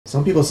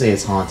Some people say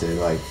it's haunted,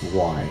 like,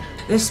 why?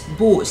 This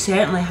boat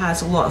certainly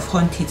has a lot of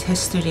haunted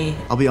history.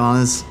 I'll be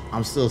honest,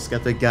 I'm still a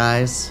skeptic,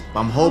 guys.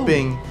 I'm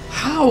hoping...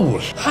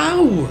 How?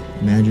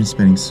 Imagine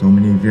spending so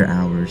many of your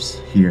hours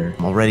here.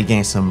 I'm already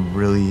getting some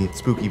really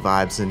spooky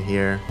vibes in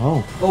here.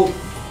 Oh.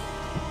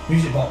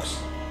 Music box.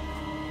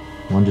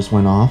 One just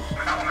went off.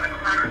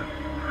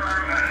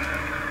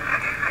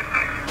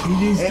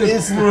 It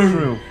is the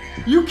crew.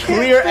 You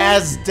can't clear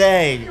as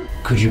day.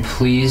 Could you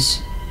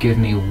please give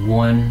me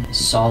one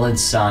solid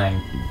sign,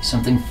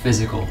 something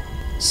physical,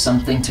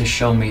 something to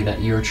show me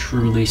that you're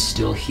truly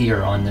still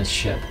here on this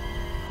ship?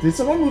 Did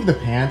someone move the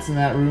pants in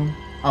that room?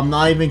 I'm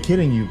not even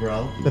kidding you,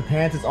 bro. The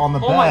pants is on the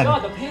bed. Oh my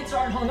god, the pants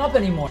aren't hung up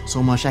anymore.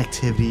 So much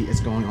activity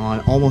is going on.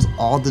 Almost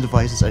all the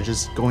devices are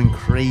just going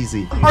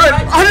crazy. Alright,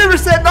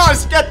 100% not a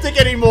skeptic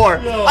anymore.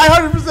 No. I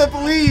 100%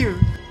 believe.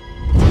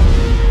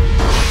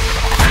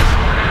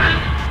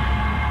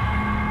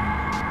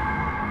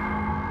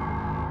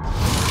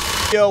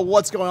 Yo,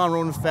 what's going on,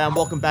 Ronin fam?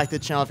 Welcome back to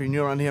the channel. If you're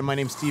new around here, my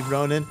name's Steve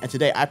Ronin, and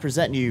today I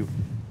present you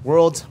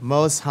World's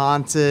Most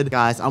Haunted.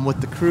 Guys, I'm with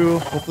the crew.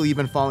 Hopefully you've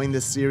been following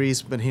this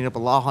series. We've been hitting up a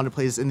lot of haunted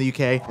places in the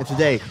UK, and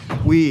today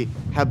we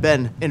have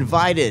been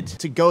invited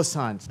to ghost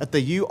hunt at the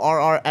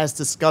RRS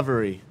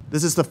Discovery.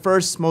 This is the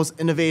first most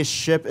innovative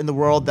ship in the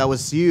world that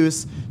was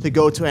used to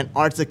go to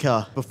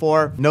Antarctica.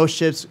 Before, no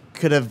ships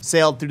could have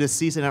sailed through the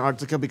seas in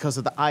Antarctica because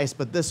of the ice,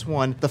 but this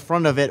one, the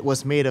front of it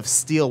was made of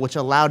steel, which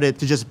allowed it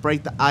to just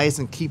break the ice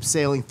and keep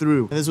sailing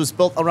through. And this was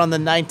built around the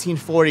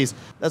 1940s.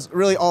 That's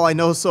really all I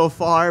know so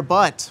far,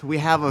 but we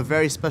have a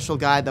very special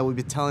guy that will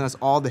be telling us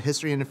all the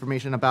history and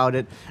information about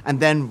it, and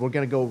then we're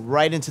gonna go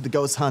right into the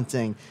ghost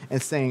hunting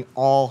and staying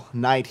all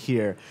night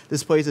here.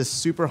 This place is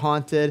super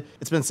haunted.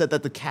 It's been said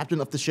that the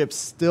captain of the ship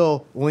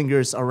still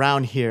lingers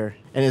around here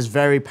and is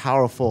very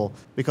powerful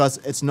because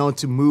it's known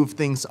to move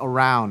things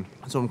around.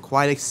 So I'm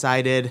quite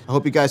excited. I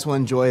hope you guys will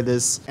enjoy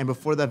this. And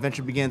before the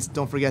adventure begins,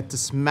 don't forget to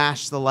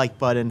smash the like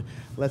button.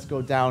 Let's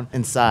go down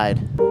inside.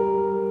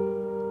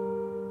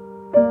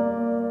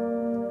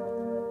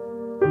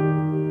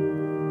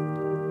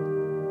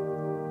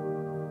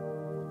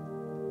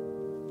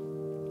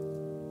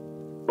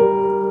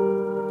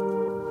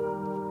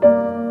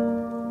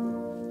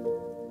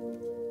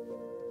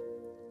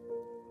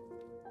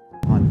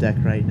 On deck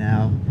right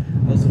now.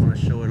 I also want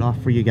to show it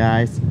off for you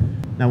guys.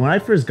 Now, when I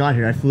first got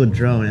here, I flew a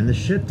drone and the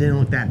ship didn't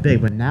look that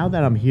big, but now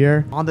that I'm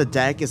here, on the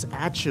deck is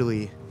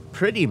actually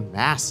pretty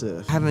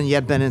massive. I haven't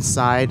yet been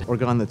inside or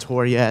gone the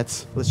tour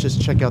yet. Let's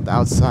just check out the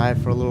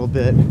outside for a little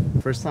bit.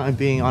 First time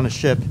being on a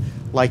ship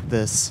like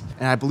this.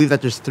 And I believe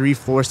that there's 3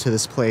 floors to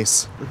this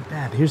place. Look at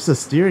that, here's the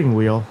steering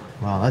wheel.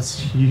 Wow, that's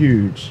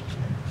huge.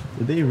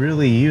 Did they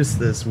really use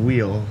this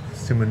wheel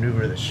to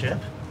maneuver the ship?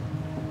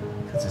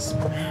 Because it's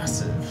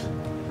massive.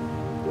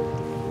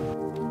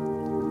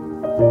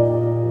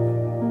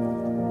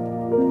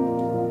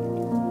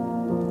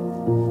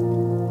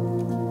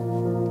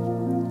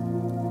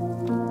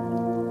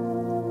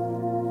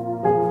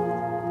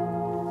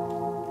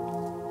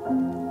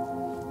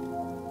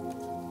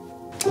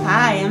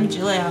 Hi, I'm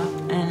Julia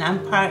and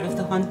I'm part of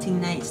the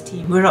Haunting Nights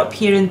team. We're up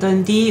here in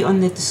Dundee on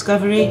the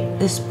Discovery.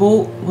 This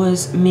boat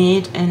was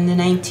made in the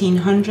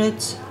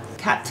 1900s.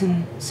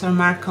 Captain Sir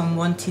Markham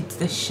wanted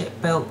this ship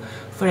built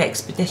for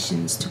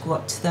expeditions to go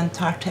up to the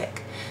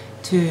Antarctic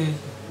to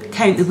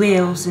count the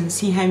whales and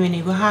see how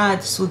many we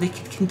had so they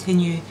could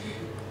continue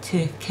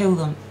to kill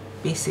them,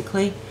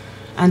 basically,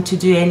 and to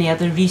do any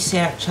other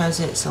research as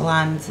it's a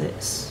land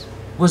that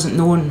wasn't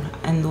known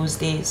in those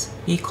days.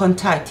 He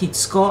contacted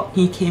Scott,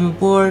 he came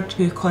aboard,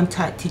 who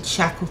contacted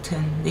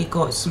Shackleton. They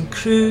got some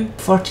crew,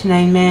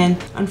 49 men.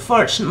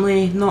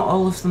 Unfortunately, not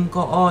all of them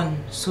got on,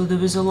 so there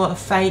was a lot of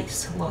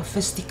fights, a lot of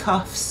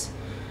fisticuffs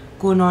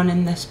going on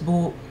in this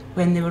boat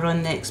when they were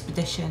on the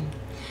expedition.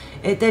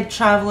 It did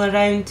travel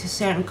around to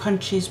certain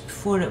countries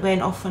before it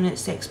went off on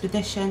its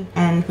expedition,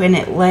 and when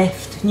it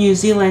left New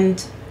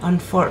Zealand, an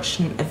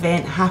unfortunate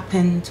event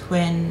happened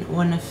when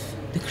one of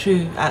the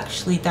crew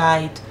actually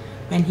died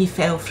when he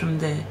fell from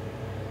the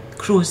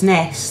crow's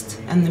nest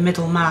in the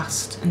middle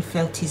mast and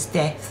felt his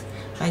death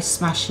by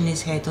smashing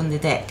his head on the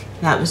deck.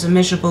 That was a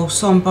miserable,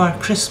 sombre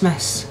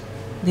Christmas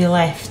they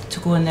left to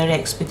go on their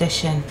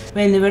expedition.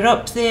 When they were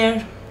up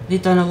there,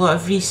 they'd done a lot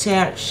of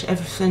research,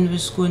 everything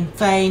was going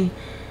fine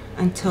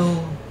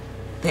until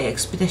the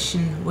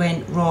expedition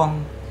went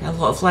wrong. A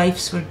lot of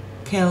lives were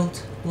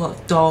killed, a lot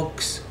of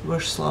dogs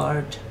were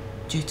slaughtered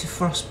due to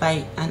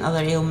frostbite and other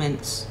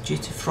ailments due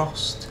to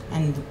frost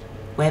and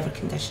weather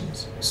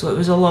conditions. So it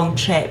was a long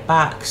trek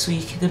back, so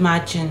you could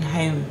imagine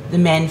how the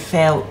men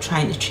felt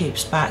trying to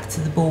traipse back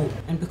to the boat.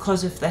 And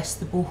because of this,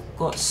 the boat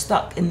got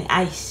stuck in the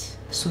ice.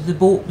 So the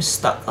boat was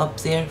stuck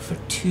up there for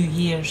 2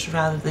 years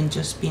rather than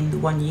just being the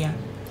 1 year.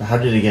 How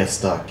did it get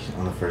stuck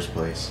in the first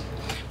place?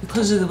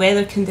 Because of the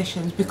weather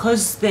conditions.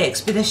 Because the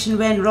expedition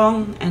went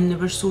wrong and they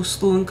were so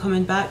slow in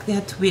coming back, they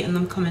had to wait on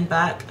them coming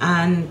back,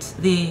 and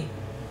the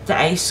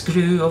ice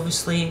grew,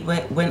 obviously,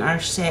 winter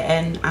set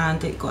in,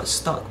 and it got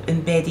stuck,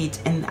 embedded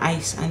in the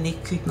ice, and they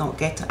could not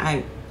get it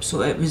out.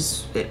 So it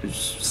was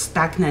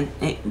stagnant,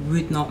 it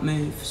would not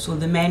move. So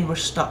the men were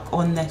stuck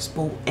on this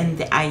boat in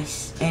the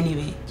ice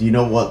anyway. Do you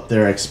know what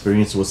their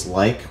experience was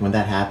like when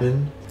that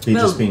happened? They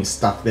just being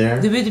stuck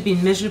there? They would have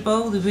been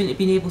miserable, they wouldn't have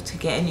been able to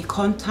get any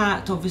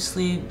contact.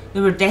 Obviously,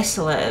 they were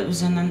desolate. It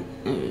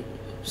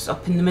was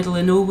up in the middle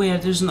of nowhere.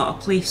 There's not a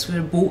place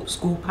where boats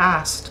go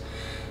past.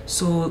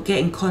 So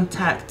getting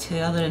contact to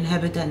other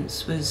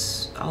inhabitants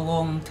was a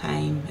long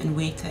time and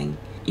waiting.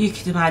 You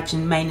could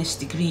imagine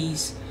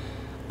 -degrees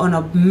on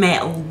a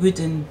metal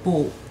wooden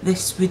boat.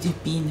 This would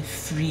have been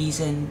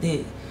freezing.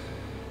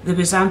 There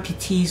was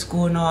amputees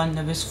going on,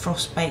 there was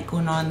frostbite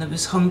going on, there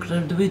was hunger.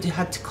 They would have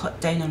had to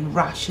cut down on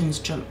rations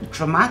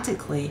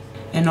dramatically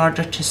in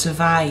order to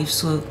survive,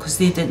 so because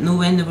they didn't know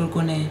when they were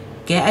going to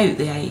get out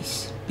the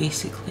ice,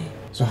 basically.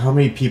 So how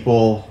many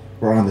people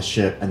were on the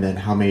ship, and then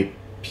how many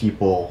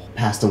people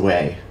passed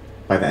away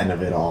by the end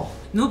of it all?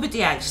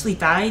 Nobody actually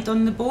died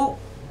on the boat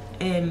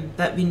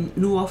that we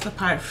know of,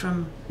 apart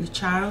from the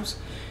Charles.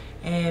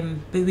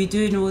 But we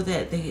do know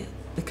that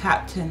the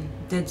captain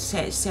did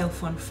set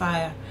himself on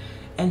fire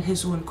in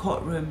his own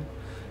cot room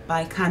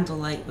by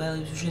candlelight while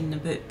he was reading the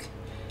book.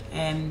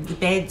 The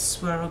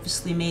beds were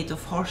obviously made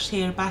of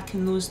horsehair back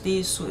in those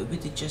days, so it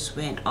would have just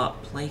went up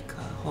like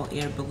a hot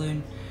air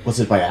balloon. Was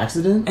it by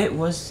accident? It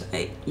was,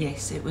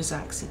 yes, it was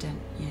accident,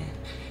 yeah.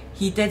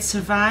 He did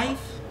survive.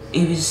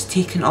 He was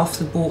taken off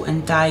the boat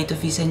and died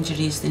of his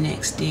injuries the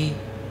next day.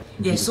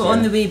 Yeah, so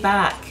on the way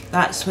back,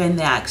 that's when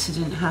the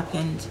accident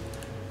happened,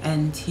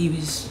 and he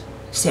was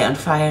set on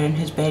fire in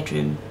his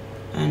bedroom,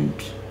 and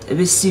it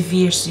was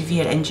severe,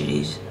 severe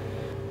injuries.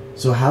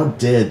 So how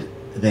did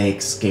they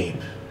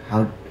escape?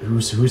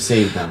 Who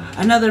saved them?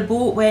 Another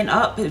boat went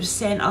up. It was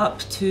sent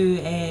up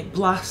to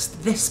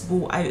blast this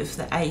boat out of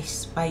the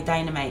ice by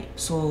dynamite.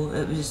 So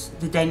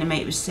the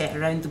dynamite was set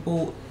around the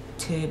boat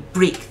to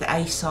break the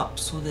ice up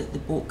so that the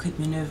boat could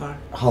manoeuvre.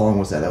 How long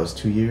was that? That was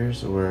 2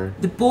 years, or?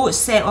 The boat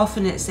set off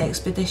on its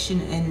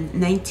expedition in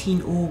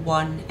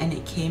 1901 and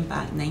it came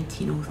back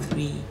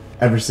 1903.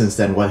 Ever since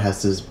then, what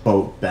has this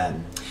boat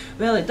been?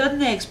 Well, it done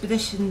the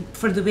expedition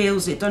for the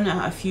whales, it done it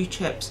a few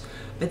trips,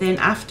 but then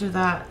after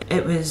that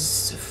it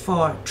was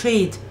for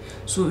trade.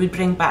 So it would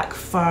bring back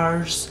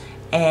furs,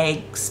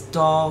 eggs,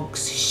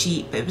 dogs,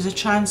 sheep. It was a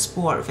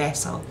transport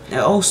vessel. It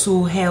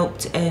also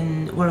helped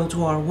in World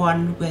War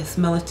I with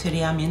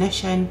military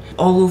ammunition.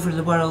 All over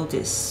the world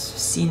it's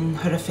seen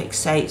horrific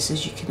sights,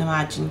 as you can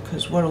imagine,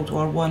 because World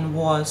War I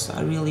was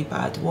a really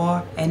bad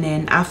war. And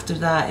then after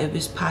that it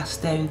was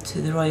passed down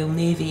to the Royal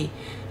Navy,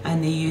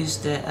 and they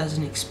used it as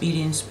an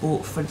experience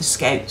boat for the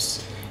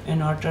scouts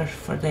in order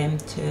for them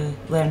to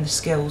learn the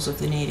skills of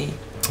the Navy.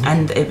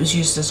 And it was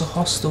used as a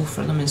hostel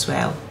for them as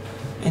well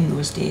in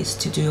those days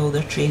to do all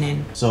their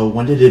training. So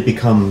when did it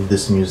become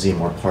this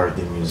museum, or part of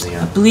the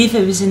museum? I believe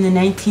it was in the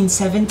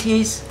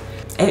 1970s.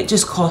 It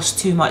just cost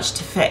too much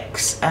to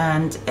fix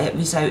and it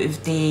was out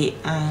of date,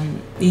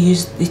 and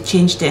they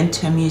changed it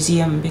into a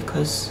museum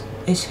because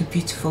it's a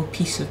beautiful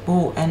piece of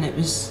boat, and it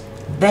was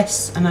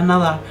this and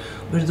another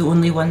were the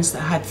only ones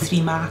that had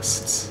 3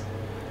 masts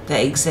that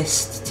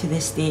exist to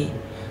this day.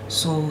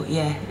 So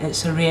yeah,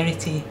 it's a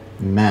rarity.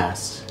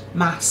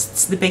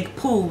 Masts, the big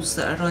poles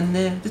that are on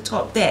the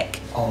top deck.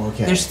 Oh,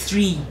 okay. There's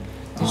 3.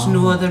 There's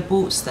no other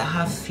boats that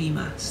have 3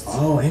 masts.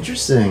 Oh,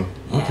 interesting.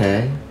 Yeah.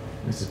 Okay.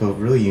 This is both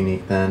really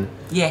unique then.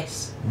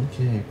 Yes.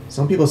 Okay.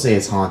 Some people say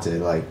it's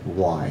haunted, like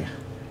why?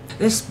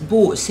 This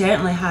boat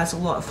certainly has a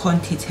lot of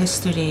haunted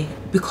history.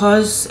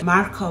 Because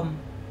Markham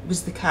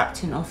was the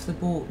captain of the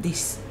boat, they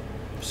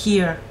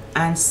hear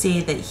and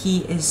say that he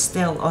is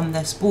still on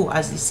this boat.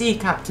 As they say,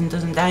 captain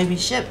doesn't die with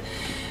ship.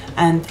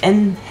 And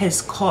in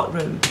his cot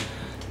room,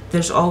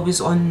 there's always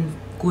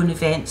ongoing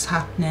events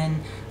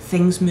happening,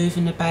 things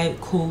moving about,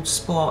 cold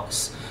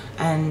spots,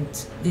 and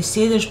they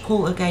say there's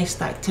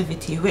poltergeist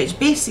activity, which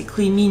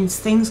basically means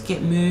things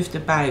get moved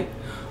about,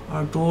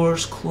 or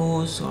doors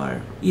close,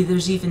 or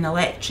there's even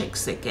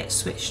electrics that get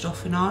switched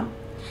off and on.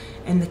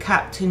 In the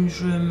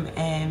captain's room,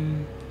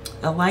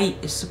 a light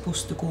is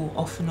supposed to go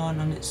off and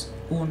on its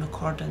own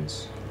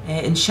accordance.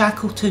 In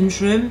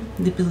Shackleton's room,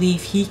 they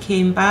believe he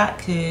came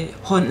back to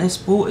haunt this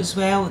boat as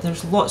well.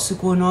 There's lots of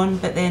going on,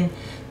 but then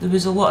there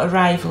was a lot of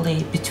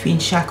rivalry between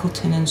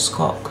Shackleton and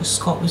Scott, because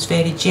Scott was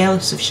very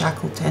jealous of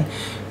Shackleton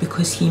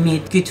because he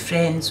made good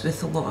friends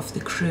with a lot of the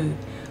crew,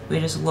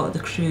 whereas a lot of the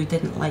crew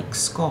didn't like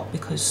Scott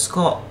because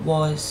Scott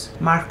was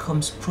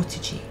Markham's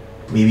protege.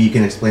 Maybe you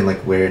can explain like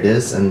where it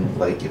is and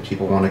like if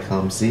people want to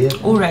come see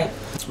it. All right.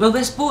 Well,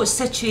 this boat's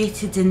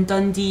situated in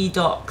Dundee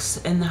docks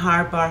in the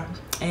harbour,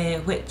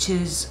 which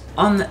is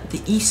on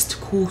the east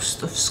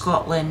coast of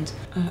Scotland,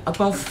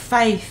 above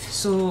Fife.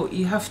 So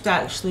you have to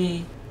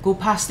actually go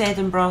past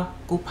Edinburgh,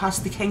 go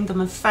past the Kingdom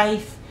of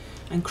Fife,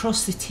 and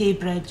cross the Tay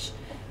Bridge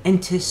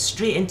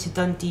straight into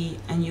Dundee,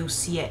 and you'll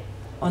see it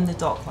on the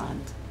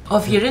dockland.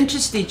 If you're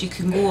interested, you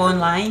can go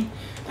online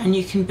and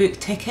you can book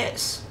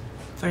tickets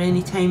for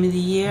any time of the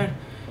year.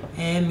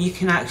 You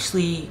can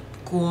actually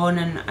go on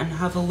and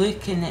have a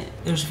look, and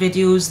there's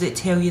videos that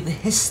tell you the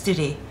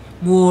history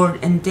more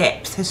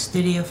in-depth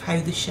history of how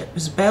the ship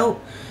was built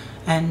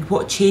and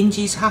what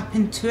changes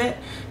happened to it,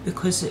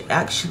 because it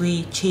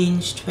actually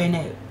changed when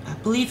I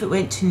believe it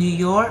went to New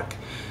York,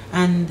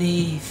 and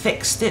they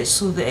fixed it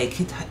so that it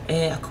could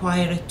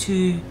acquire a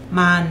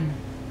two-man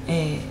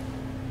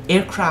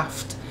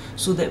aircraft,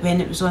 so that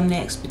when it was on the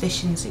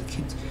expeditions it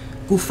could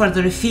go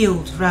further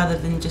afield rather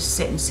than just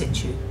sit in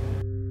situ.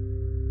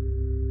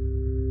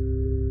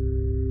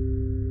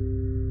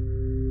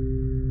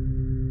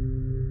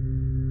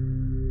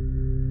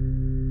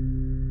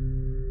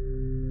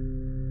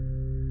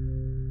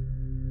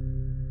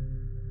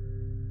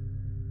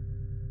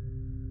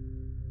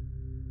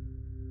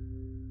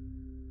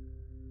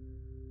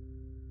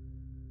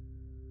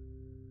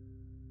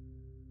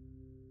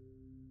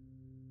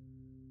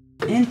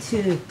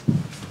 Into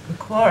the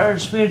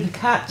quarters where the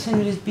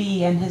captain would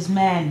be and his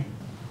men.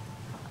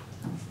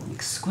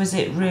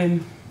 Exquisite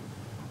room.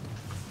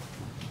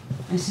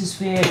 This is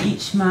where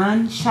each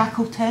man,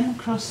 Shackleton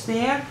across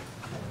there,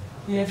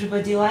 who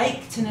everybody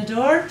liked and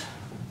adored,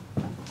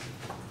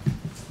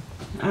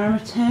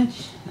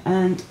 Armitage,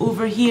 and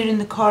over here in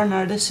the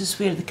corner, this is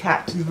where the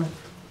captain lived.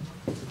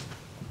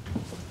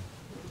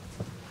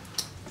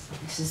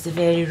 This is the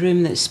very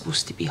room that's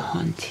supposed to be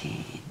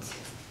haunted.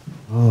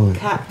 Oh, the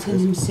captain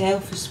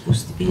himself is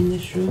supposed to be in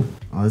this room.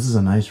 Oh, this is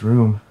a nice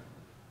room.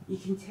 You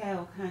can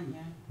tell, can't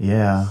you?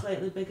 Yeah.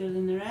 Slightly bigger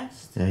than the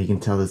rest. Yeah, you can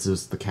tell this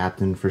is the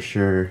captain for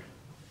sure.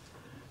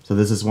 So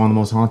this is one of the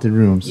most haunted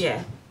rooms.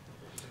 Yeah.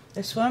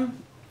 This one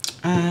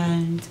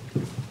and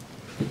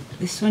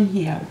this one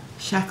here,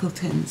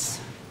 Shackleton's,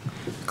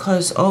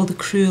 because all the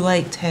crew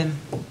liked him.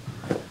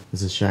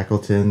 This is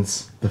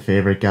Shackleton's, the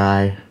favorite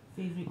guy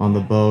on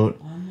the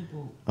boat. On the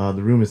boat.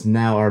 The room is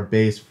now our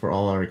base for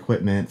all our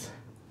equipment.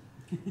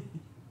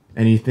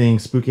 Anything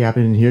spooky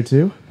happening in here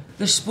too?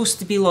 There's supposed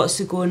to be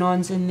lots of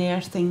going-ons in there,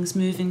 things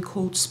moving,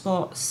 cold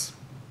spots,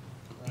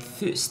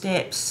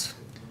 footsteps.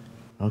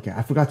 Okay,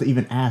 I forgot to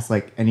even ask,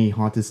 like, any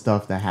haunted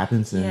stuff that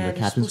happens in the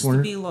captain's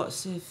corner? There's supposed to be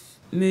lots of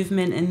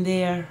movement in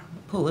there,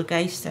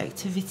 poltergeist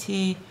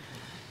activity,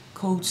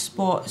 cold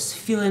spots,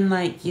 feeling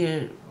like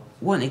you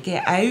want to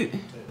get out.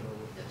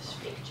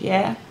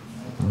 Yeah.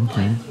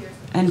 Okay.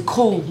 And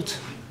cold.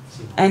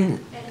 And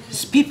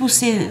people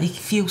say that they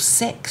feel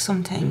sick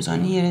sometimes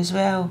on here as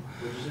well.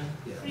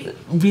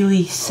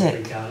 Really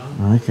sick.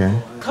 Okay.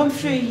 Come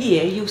through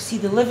here, you'll see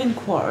the living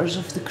quarters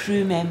of the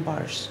crew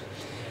members.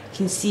 You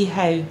can see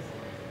how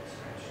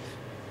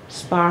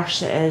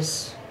sparse it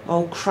is,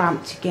 all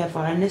cramped together,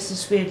 and this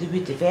is where they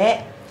would have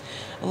ate.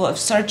 A lot of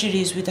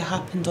surgeries would have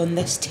happened on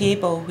this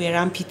table where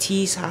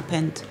amputees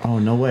happened. Oh,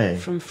 no way.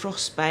 From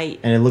frostbite.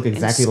 And it looked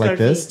exactly like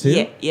this too?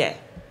 Yeah, yeah.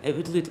 It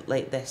would look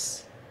like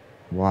this.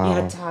 Wow.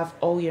 You had to have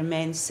all your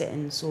men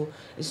sitting, so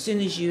as soon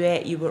as you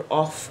ate, you were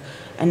off,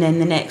 and then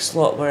the next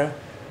lot were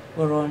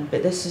on.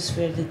 But this is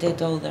where they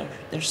did all their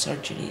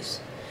surgeries.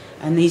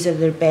 And these are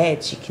their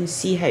beds. You can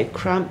see how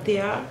cramped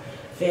they are.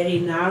 Very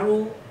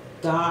narrow,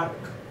 dark.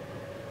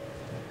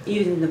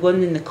 Even the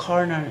one in the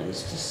corner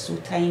is just so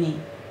tiny.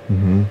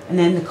 Mm-hmm. And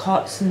then the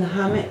cots and the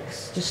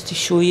hammocks, just to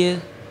show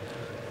you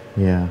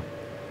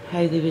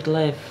how they would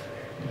live.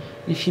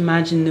 And if you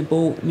imagine the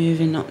boat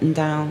moving up and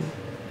down.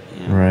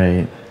 You know,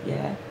 right.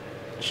 Yeah.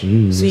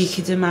 Jeez. So you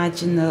could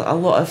imagine a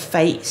lot of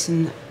fights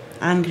and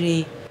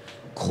angry,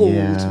 cold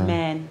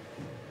men.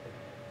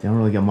 They don't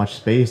really got much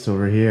space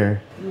over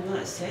here. No,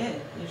 that's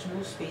it. There's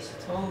no space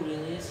at all,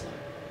 really, is there?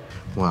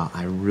 Wow,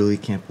 I really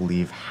can't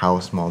believe how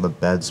small the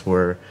beds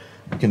were.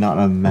 I cannot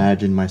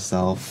imagine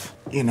myself,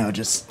 you know,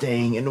 just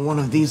staying in one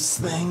of these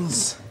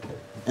things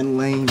and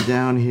laying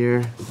down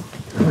here.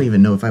 I don't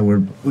even know if I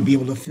would be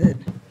able to fit.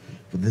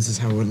 But this is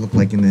how it would look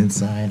like in the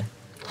inside.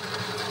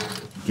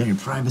 You got your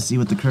privacy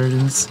with the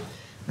curtains.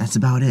 That's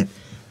about it.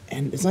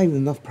 And it's not even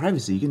enough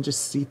privacy. You can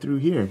just see through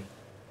here.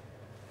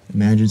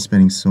 Imagine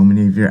spending so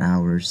many of your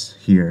hours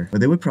here. But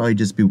they would probably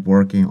just be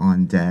working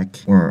on deck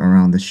or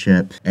around the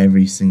ship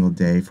every single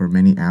day for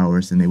many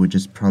hours, and they would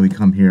just probably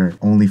come here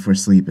only for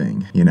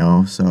sleeping, you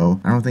know? So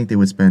I don't think they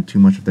would spend too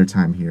much of their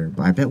time here.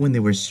 But I bet when they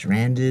were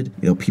stranded,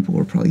 you know, people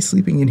were probably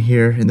sleeping in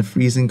here in the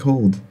freezing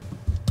cold.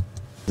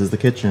 This is the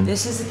kitchen.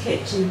 This is the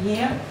kitchen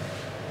here.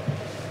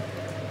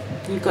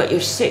 You've got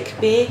your sick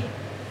bay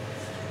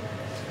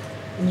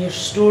and your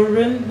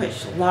storeroom,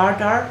 which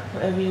larder,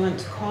 whatever you want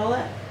to call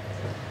it.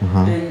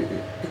 And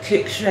the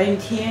cook's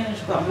round here.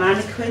 I've got a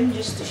mannequin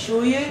just to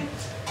show you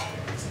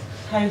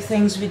how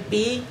things would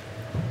be.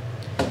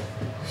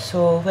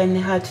 So when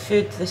they had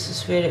food, this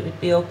is where it would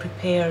be all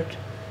prepared.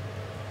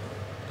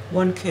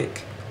 One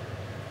cook.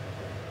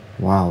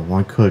 Wow,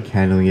 one cook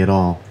handling it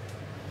all.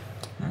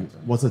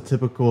 What's a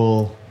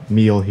typical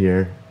meal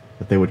here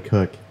that they would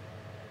cook?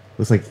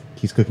 Looks like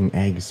he's cooking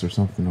eggs or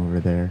something over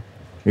there.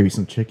 Maybe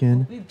some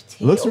chicken.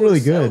 It looks really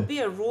good. It'll be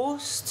a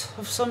roast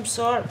of some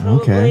sort,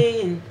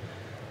 probably, and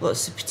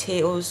lots of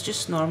potatoes,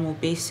 just normal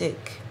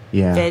basic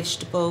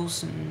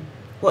vegetables and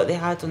what they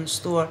had on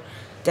store,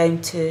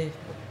 down to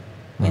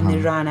when they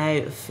ran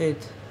out of food.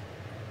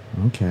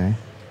 Okay.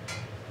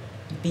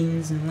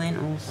 Beans and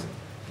lentils.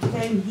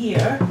 Down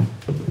here,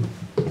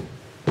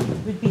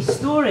 would be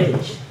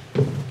storage.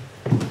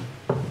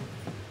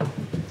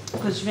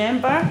 Because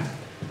remember,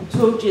 I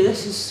told you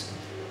this is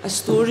a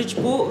storage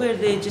boat where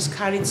they just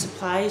carried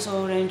supplies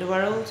all around the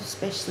world,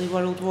 especially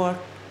World War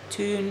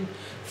II, and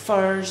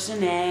furs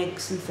and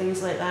eggs and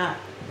things like that,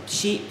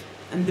 sheep,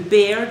 and the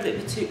bear that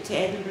we took to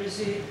Edinburgh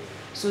Zoo.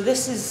 So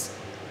this is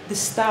the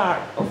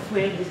start of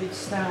where they would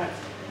start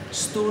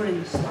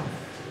storing stuff.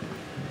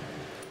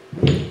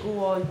 And then you go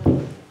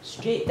on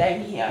straight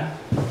down here.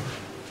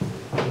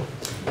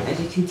 As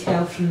you can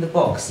tell from the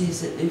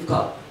boxes that they've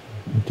got.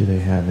 What do they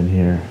have in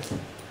here?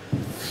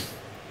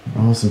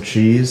 Oh, some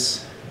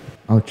cheese.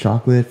 Oh,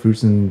 chocolate,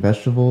 fruits and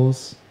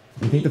vegetables.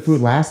 You think the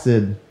food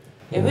lasted?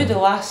 It would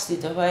have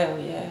lasted a while,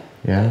 yeah.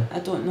 Yeah? I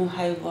don't know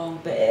how long,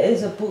 but it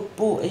is a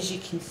boat, as you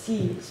can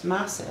see. It's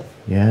massive.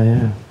 Yeah,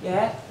 yeah.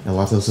 Yeah? And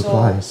lots of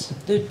supplies. So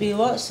there'd be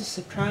lots of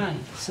supplies,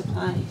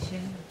 yeah.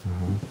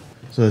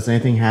 So does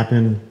anything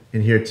happen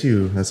in here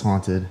too that's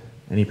haunted?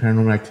 Any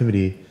paranormal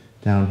activity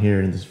down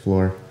here in this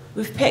floor?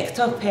 We've picked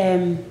up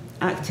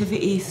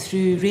activity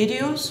through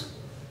radios.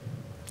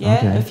 Yeah,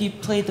 Okay. if you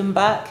play them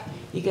back,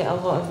 you get a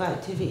lot of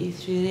activity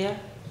through there.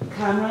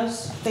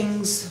 Cameras,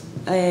 things,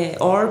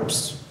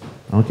 orbs.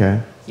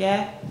 Okay.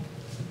 Yeah,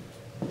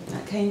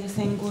 that kind of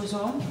thing goes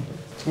on.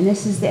 And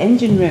this is the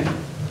engine room.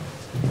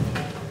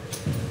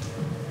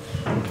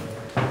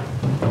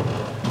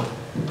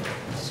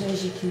 So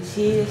as you can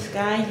see, this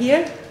guy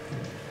here,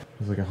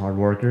 He's like a hard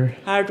worker.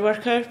 hard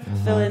worker,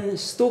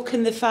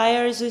 stoking the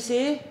fire, as they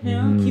say, you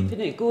know, keeping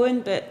it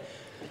going, but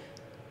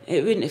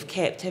it wouldn't have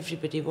kept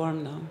everybody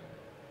warm though,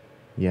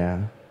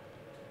 Yeah.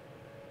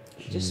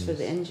 just for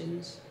the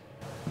engines.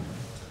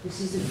 This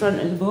is the front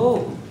of the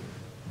boat.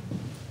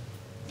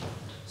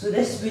 So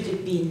this would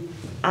have been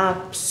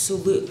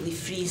absolutely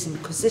freezing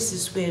because this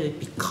is where it'd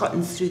be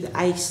cutting through the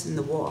ice and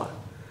the water.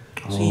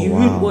 So Oh, you wow.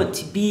 wouldn't want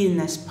to be in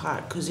this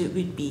part because it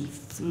would be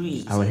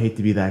freezing. I would hate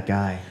to be that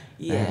guy.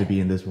 I Yeah. had to be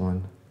in this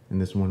one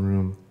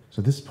room.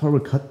 So this part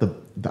would cut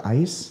the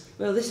ice?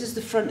 Well, this is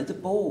the front of the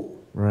boat.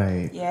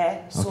 Right.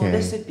 Yeah, so Okay.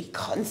 this would be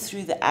cutting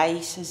through the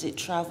ice as it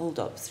travelled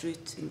up to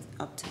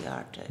the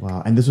Arctic.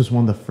 Wow. And this was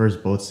one of the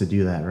first boats to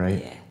do that,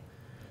 right? Yeah.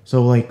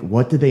 So like,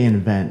 what did they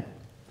invent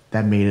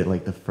that made it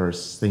like the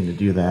first thing to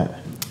do that?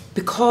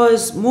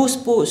 Because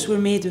most boats were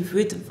made of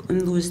wood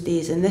in those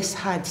days, and this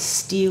had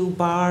steel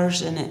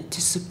bars in it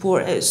to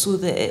support it so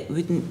that it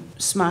wouldn't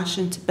smash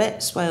into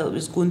bits while it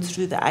was going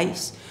through the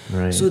ice.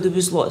 Right. So there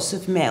was lots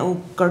of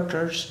metal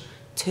girders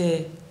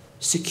to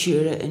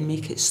secure it and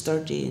make it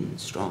sturdy and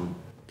strong.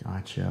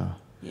 Gotcha.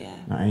 Yeah.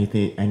 Not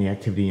any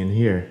activity in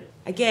here?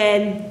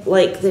 Again,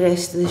 like the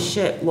rest of the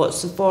ship,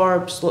 lots of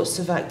orbs, lots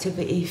of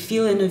activity,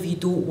 feeling of you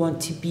don't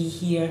want to be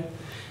here,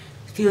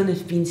 feeling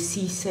of being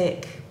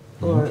seasick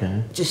or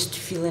Okay. just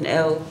feeling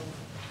ill.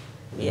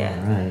 Yeah.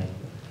 All right.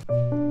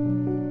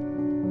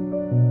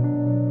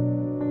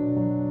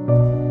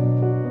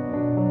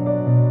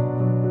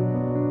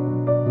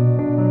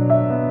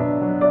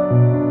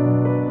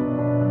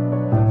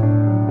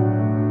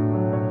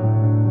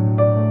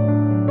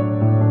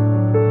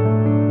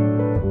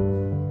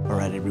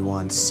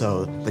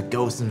 So the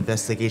ghost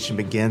investigation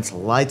begins.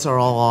 Lights are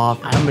all off.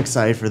 I'm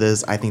excited for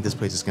this. I think this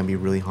place is gonna be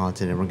really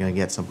haunted and we're gonna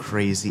get some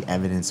crazy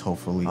evidence,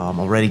 hopefully. I'm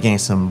already getting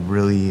some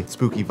really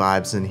spooky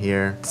vibes in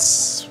here.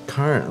 It's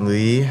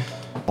currently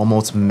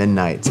almost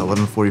midnight. It's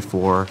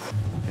 11:44.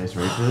 You guys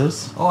ready for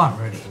this? Oh, I'm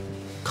ready.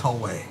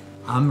 Can't wait.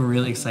 I'm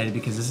really excited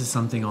because this is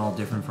something all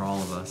different for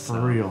all of us. For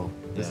real.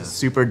 This is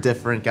super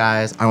different,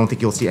 guys. I don't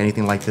think you'll see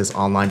anything like this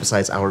online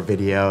besides our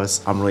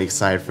videos. I'm really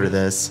excited for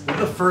this.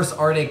 The first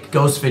Arctic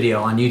ghost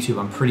video on YouTube,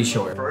 I'm pretty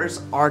sure.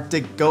 First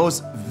Arctic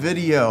ghost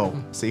video.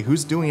 See,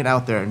 who's doing it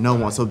out there? No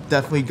one. So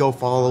definitely go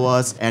follow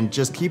us and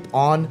just keep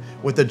on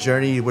with the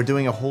journey. We're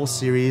doing a whole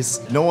series.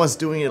 No one's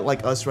doing it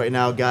like us right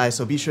now, guys.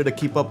 So be sure to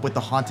keep up with the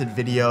haunted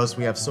videos.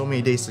 We have so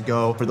many days to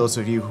go. For those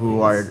of you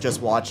who are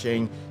just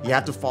watching, you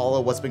have to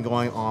follow what's been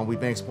going on. We've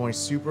been exploring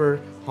super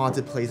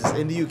haunted places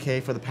in the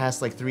UK for the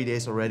past like 3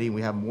 days already.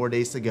 We have more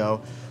days to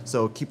go.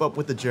 So keep up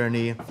with the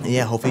journey. And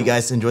yeah, hopefully you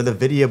guys enjoy the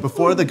video.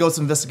 Before the ghost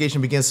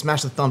investigation begins,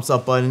 smash the thumbs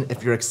up button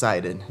if you're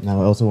excited.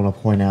 Now I also want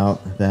to point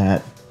out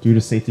that due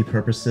to safety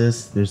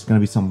purposes, there's going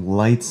to be some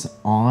lights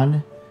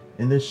on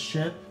in this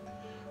ship.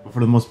 But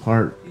for the most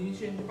part,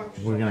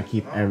 we're going to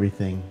keep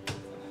everything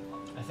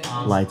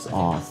lights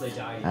off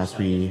as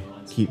we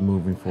keep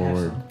moving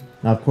forward.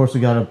 Now, of course, we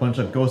got a bunch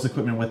of ghost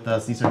equipment with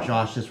us. These are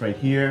Josh's right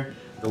here.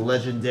 The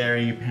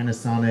legendary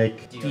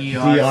Panasonic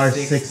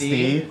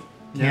DR60.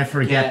 Can't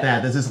forget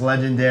that. This is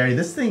legendary.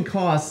 This thing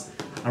costs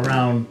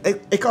around...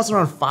 It costs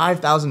around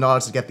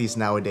 $5,000 to get these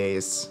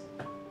nowadays.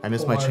 I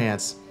missed my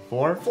chance.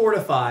 4? 4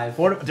 to 5.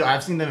 Dude,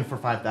 I've seen them for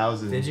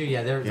 5,000. Did you?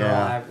 Yeah,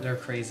 they're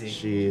crazy.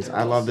 Jeez,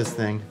 I love this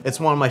thing. It's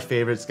one of my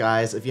favorites,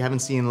 guys. If you haven't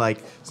seen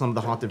like some of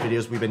the haunted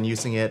videos, we've been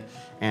using it.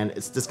 and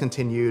it's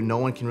discontinued. No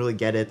one can really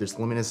get it. There's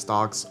limited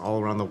stocks all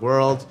around the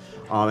world,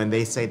 and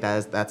they say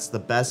that's the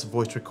best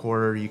voice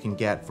recorder you can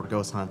get for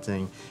ghost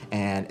hunting,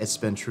 and it's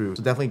been true.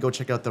 So definitely go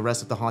check out the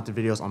rest of the haunted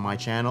videos on my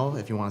channel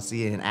if you want to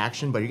see it in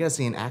action, but you're gonna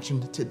see it in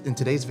action in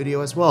today's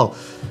video as well.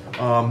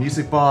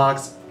 Music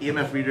box,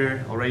 EMF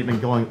reader already been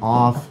going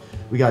off.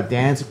 We got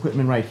Dan's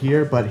equipment right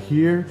here, but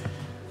here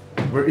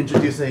we're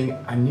introducing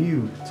a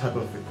new type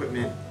of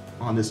equipment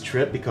on this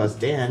trip because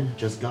Dan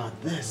just got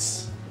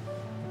this.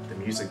 The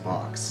music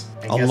box.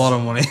 And A lot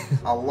of money.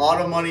 a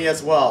lot of money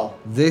as well.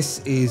 This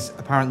is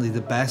apparently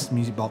the best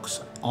music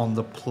box on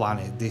the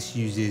planet. This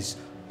uses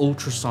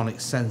ultrasonic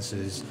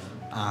sensors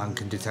and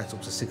can detect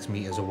up to 6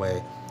 meters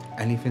away.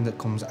 Anything that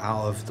comes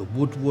out of the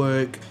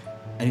woodwork,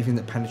 anything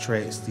that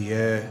penetrates the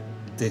air,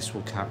 this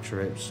will capture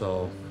it.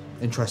 So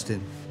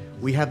interesting.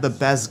 We have the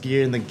best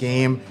gear in the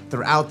game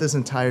throughout this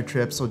entire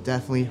trip, so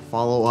definitely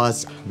follow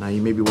us. Now you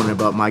may be wondering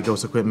about my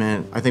ghost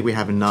equipment. I think we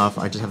have enough.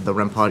 I just have the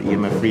REM pod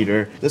EMF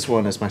reader. This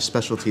one is my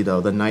specialty though,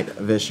 the night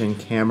vision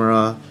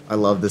camera. I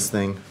love this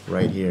thing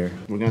right here.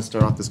 We're gonna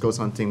start off this ghost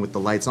hunting with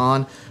the lights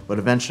on, but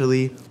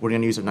eventually we're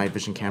gonna use our night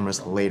vision cameras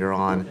later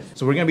on.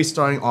 So we're gonna be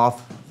starting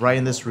off right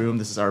in this room.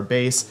 This is our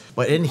base,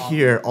 but in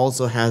here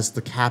also has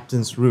the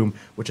captain's room,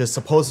 which is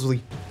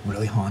supposedly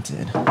really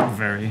haunted.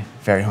 Very.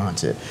 Very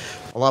haunted.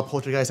 A lot of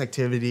poltergeist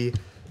activity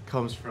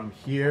comes from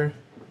here,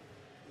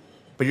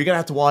 but you're gonna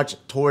have to watch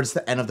towards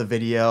the end of the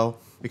video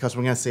because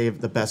we're gonna save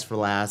the best for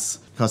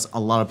last because a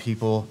lot of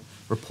people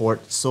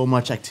report so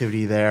much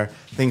activity there,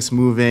 things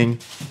moving,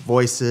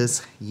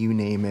 voices, you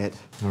name it.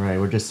 All right,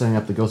 we're just setting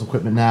up the ghost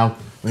equipment now.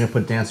 We're gonna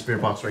put Dan's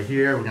spirit box right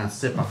here. We're gonna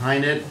sit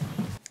behind it.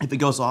 If it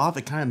goes off,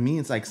 it kind of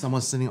means like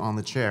someone's sitting on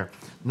the chair.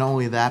 Not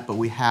only that, but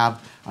we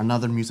have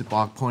another music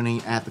box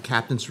pointing at the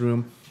captain's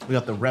room. We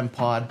got the REM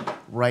pod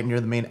right near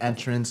the main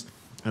entrance.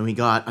 And we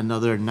got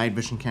another night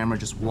vision camera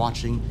just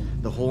watching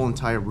the whole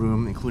entire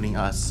room, including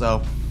us.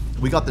 So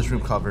we got this room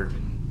covered.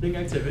 Big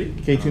activity.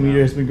 K2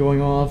 meter has been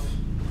going off.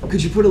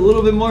 Could you put a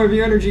little bit more of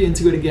your energy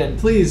into it again,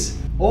 please?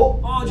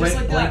 Oh, just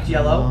like that. Blinked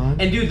yellow.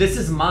 And dude, this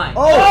is mine.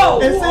 Oh,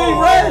 it's saying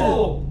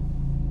red!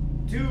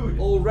 Dude.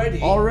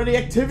 Already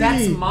activity.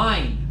 That's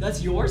mine.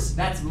 That's yours?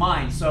 That's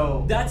mine.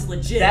 So That's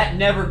legit. that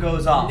never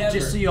goes off. Never.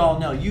 Just so you all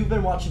know. You've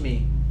been watching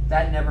me.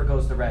 That never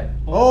goes to red.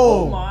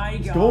 Oh, my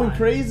it's God. going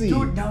crazy.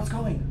 Dude, now it's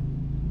going.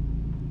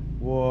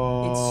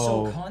 Whoa. It's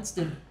so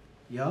constant.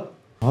 Yep.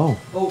 Oh,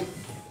 Oh,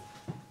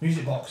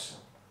 music box.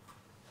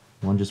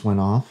 one just went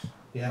off.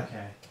 Yeah.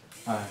 Okay.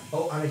 Alright.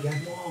 Oh, and again.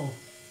 Whoa.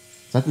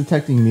 Is that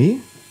detecting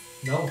me?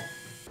 No.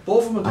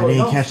 Both of them are I going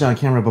didn't off. catch that on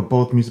camera, but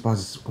both music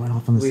boxes went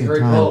off on the same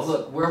time. Oh,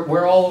 look,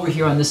 we're all over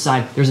here on this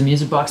side. There's a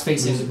music box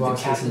facing Music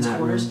box the captain's facing that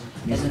quarters, room.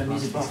 and then a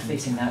music box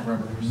facing that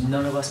room.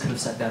 None of us could have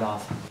set that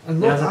off.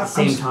 And They're look, at the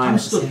same time. I'm At the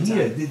stood same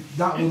here. time.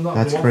 That will not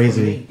That's go off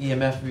crazy. for me.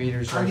 EMF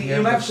readers right And the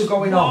here. EMFs are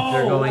going off.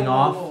 They're going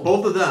off.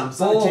 Both of them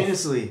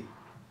simultaneously.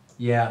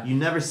 Yeah. You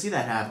never see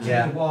that happen.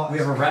 Yeah. What? We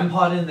have a REM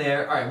pod in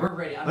there. All right, we're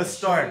ready. I'm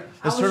Let's gonna show start. you-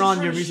 Let's I was turn just on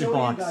trying your to music show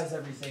box. You guys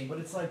everything, but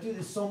it's like, dude,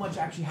 there's so much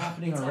actually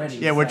happening already.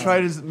 Yeah, we're so-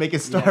 trying to make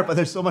it start, Yeah. but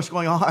there's so much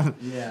going on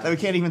Yeah. that we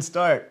can't even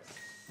start.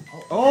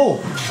 Oh!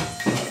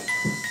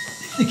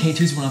 The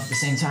K2s went off at the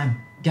same time.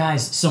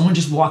 Guys, someone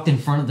just walked in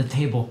front of the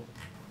table.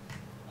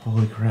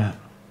 Holy crap.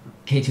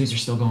 K2s are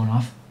still going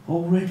off.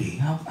 Already?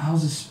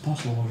 How's this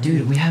possible already?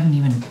 Dude, we haven't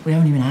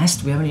even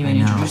asked, we haven't even I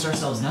know. introduced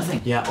ourselves,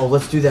 nothing. Yeah. Oh,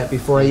 let's do that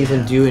before I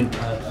even do an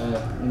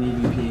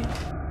EVP.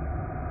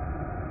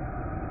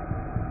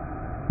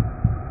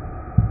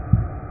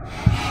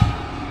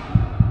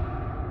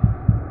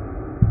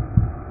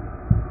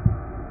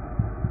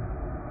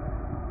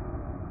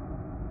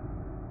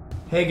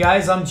 Hey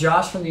guys, I'm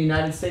Josh from the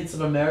United States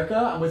of America.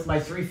 I'm with my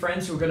 3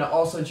 friends who are going to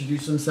also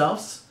introduce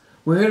themselves.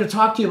 We're here to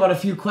talk to you about a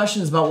few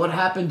questions about what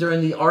happened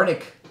during the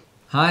Arctic.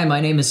 Hi,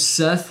 my name is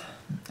Seth.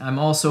 I'm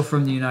also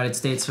from the United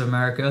States of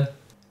America.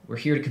 We're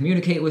here to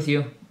communicate with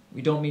you.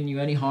 We don't mean you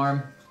any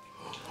harm.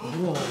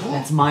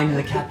 That's mine in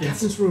the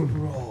captain's room.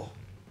 Bro.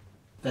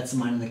 That's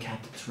mine in the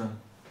captain's room.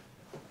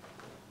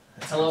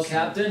 Hello,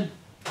 Captain.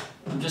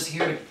 I'm just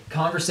here to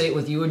conversate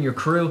with you and your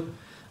crew.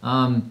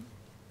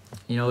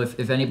 You know,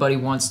 if anybody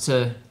wants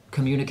to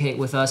communicate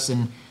with us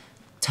and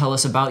tell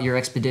us about your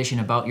expedition,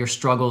 about your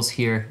struggles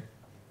here,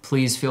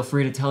 please feel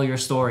free to tell your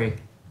story.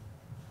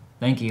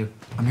 Thank you.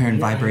 I'm hearing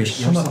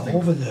vibrations. Something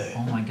over there.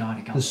 Oh my god,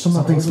 it got There's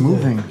something Something's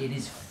over there. moving. It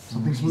is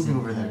Something's moving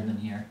over there. cold in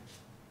here.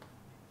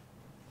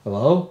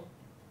 Hello?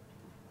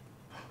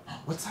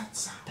 What's that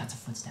sound? That's a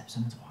footstep.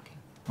 Someone's walking.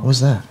 What was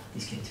that?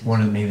 These kids.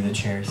 One of maybe the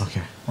chairs.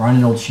 Okay. We're on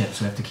an old ship,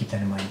 so we have to keep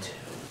that in mind too.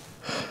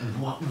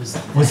 What was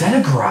that? Was that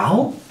a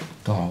growl?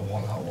 Don't know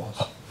what that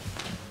was.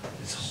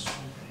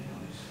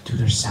 Dude,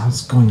 there's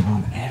sounds going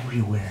on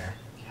everywhere.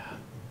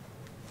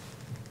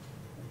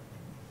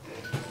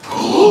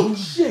 Oh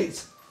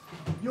shit!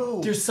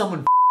 Yo! There's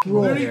someone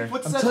Bro, over there. I'm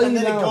footsteps telling and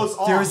you then it now, goes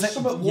off. there's There's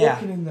something yeah.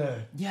 walking in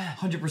there. Yeah,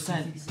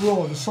 100%.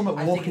 Bro, there's something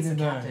I think walking it's the in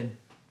there. captain.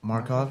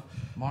 Markov?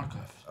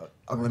 Markov.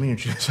 Let me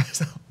introduce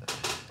myself.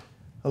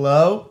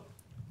 Hello,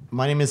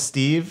 my name is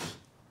Steve.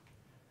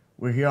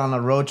 We're here on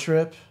a road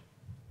trip.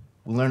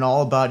 We learned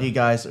all about you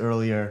guys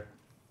earlier.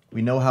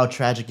 We know how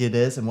tragic it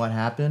is and what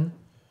happened.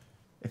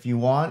 If you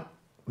want,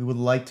 we would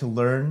like to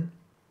learn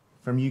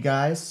from you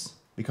guys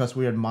because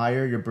we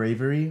admire your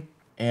bravery,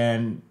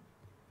 and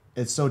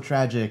it's so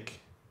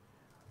tragic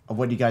of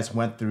what you guys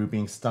went through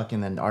being stuck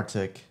in the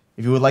Antarctic.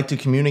 If you would like to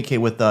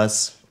communicate with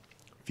us,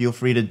 feel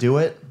free to do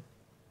it.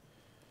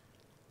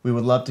 We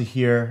would love to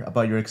hear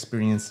about your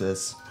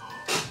experiences.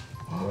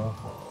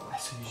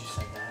 As soon as you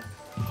said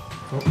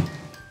that.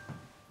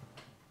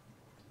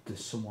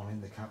 There's someone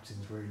in the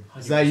captain's room.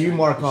 Is that you,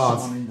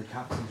 Markov? Someone in the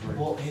captain's room.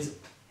 Well,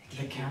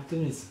 the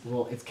captain is,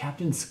 it's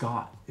Captain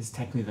Scott is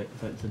technically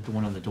the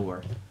one on the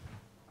door.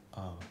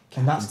 Oh.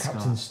 And that's Captain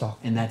Captain Scott. Scott.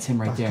 And that's him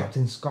right That's there.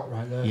 Captain Scott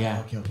right there.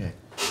 Yeah. Okay.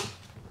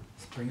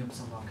 Let's bring up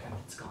some about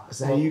Captain Scott. Is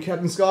that you,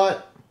 Captain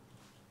Scott?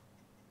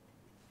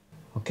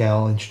 Okay,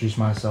 I'll introduce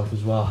myself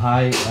as well.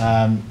 Hi,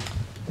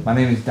 my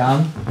name is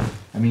Dan.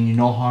 I mean you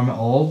no harm at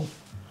all.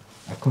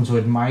 I've come to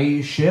admire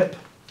your ship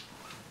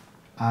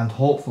and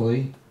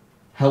hopefully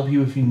help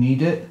you if you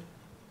need it.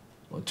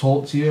 Or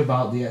talk to you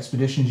about the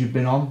expeditions you've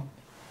been on.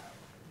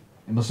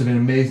 It must have been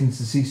amazing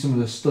to see some of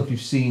the stuff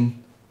you've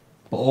seen,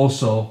 but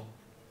also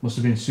must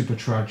have been super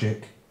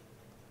tragic.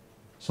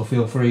 So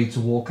feel free to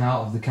walk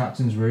out of the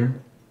captain's room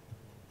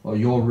or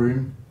your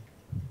room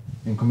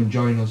and come and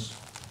join us.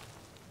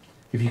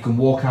 If you can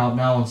walk out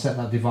now and set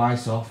that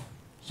device off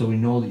so we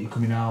know that you're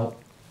coming out.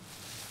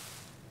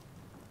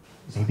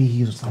 Maybe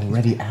he was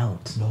already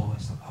out. No,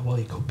 it's not. Well,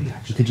 he could be He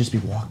actually. could just be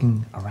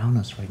walking around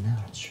us right now.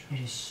 It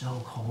is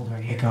so cold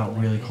right here. It got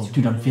really It's cold.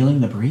 Dude, I'm really-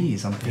 feeling the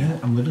breeze.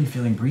 I'm literally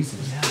feeling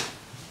breezes. Yeah.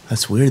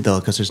 That's weird though,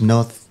 because there's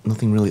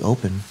nothing really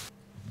open.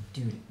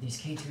 Dude,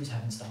 these K2s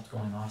haven't stopped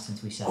going off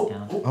since we sat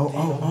down. Went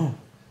off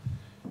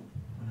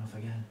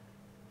again.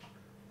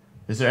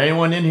 Is there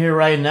anyone in here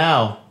right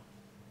now?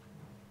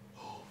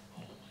 Oh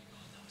my god,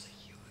 that was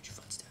a huge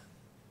footstep.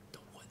 The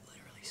wood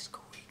literally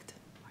squeaked.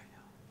 I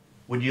know.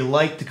 Would you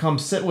like to come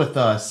sit with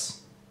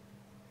us?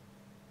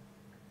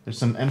 There's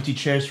some empty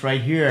chairs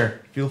right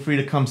here. Feel free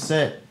to come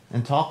sit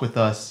and talk with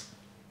us.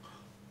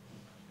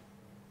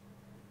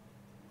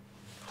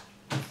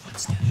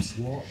 Footsteps.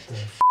 What the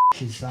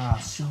is that?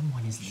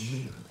 Someone is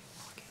literally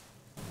walking.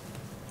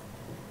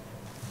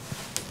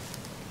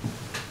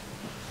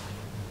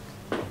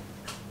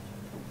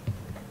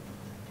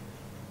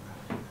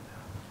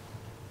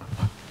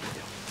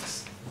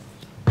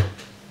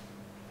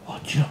 Oh,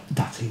 do you know,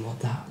 that's what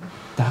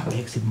that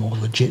makes it more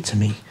legit to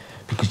me.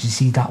 Because you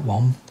see that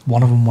one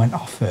of them went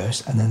off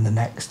first and then the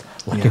next,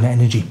 like an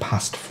energy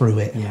passed through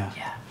it. Yeah.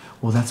 Yeah.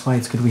 Well, that's why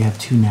it's good we have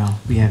two now.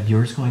 We have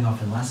yours going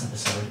off in last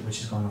episode,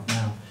 which is going off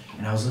now.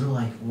 And I was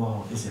literally like,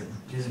 whoa, is it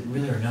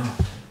really or no?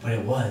 But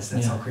it was.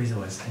 That's how crazy it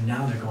was. And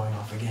now they're going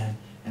off again.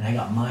 And I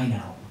got mine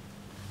out.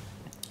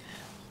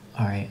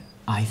 Alright,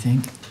 I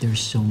think there's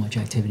so much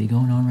activity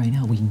going on right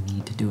now, we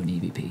need to do an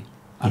EVP.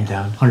 I'm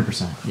down.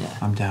 100%. Yeah.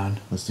 I'm down.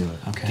 Let's do it.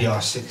 Okay.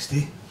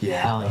 DR60.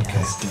 Hell yeah.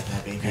 Let's get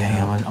that baby.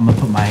 Yeah, I'm gonna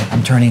put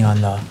I'm turning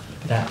on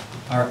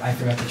I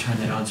forgot to turn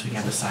that on so we can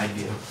have the side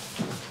view.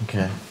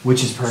 Okay.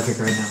 Which is perfect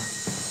right now.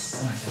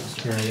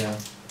 Here I go.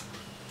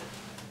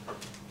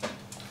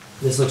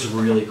 This looks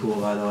really cool,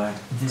 by the way.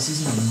 This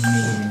is an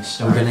amazing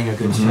start. We're getting a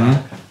good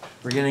shot.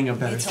 We're getting a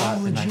better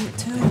shot than I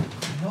could.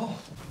 No.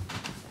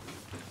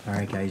 All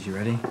right, guys, you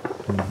ready?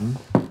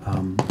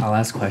 I'll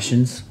ask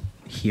questions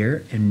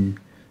here, and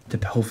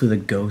hopefully the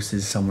ghost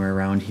is somewhere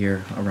around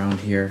here,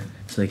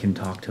 so they can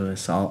talk to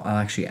us. So I'll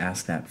actually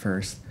ask that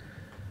first.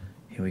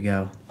 Here we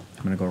go.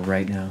 I'm gonna go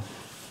right now.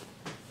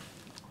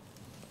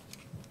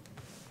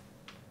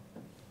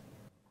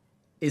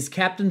 Is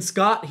Captain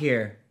Scott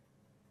here?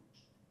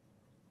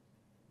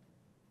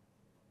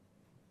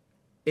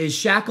 Is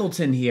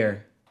Shackleton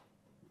here?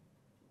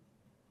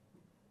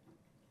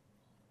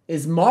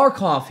 Is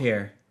Markov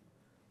here?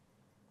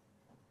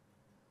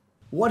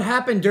 What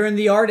happened during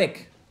the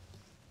Arctic?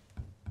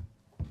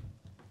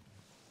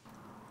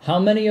 How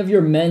many of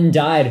your men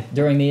died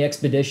during the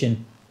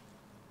expedition?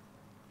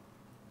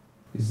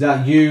 Is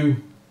that you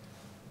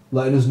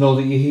letting us know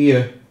that you're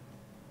here?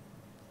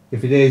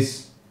 If it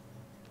is,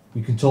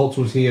 you can talk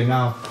to us here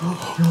now.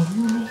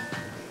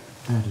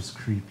 That is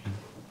creepy.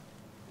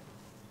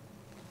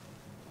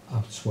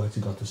 I swear to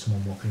God, there's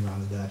someone walking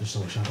around in there. I just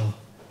saw a shadow.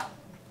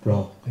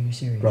 Bro, Are you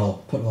serious?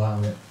 bro, put the light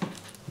on it.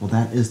 Well,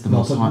 that is the No,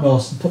 most put, haunted. no,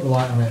 put the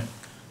light on it.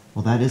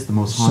 Well, that is the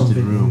most There's haunted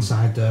something room.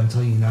 inside there, I'm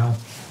telling you now.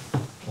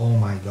 Oh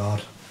my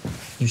God.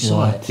 You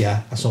saw it?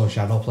 Yeah, I saw a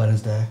shadow playing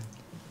us there.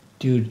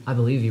 Dude, I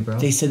believe you, bro.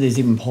 they said there's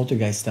even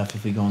poltergeist stuff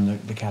if we go in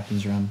the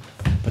captain's room.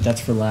 But that's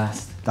for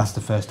last. That's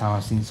the first time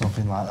I've seen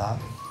something like that.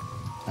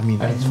 I mean,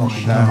 that's Oh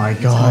fucking. my Oh my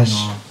It's going gosh.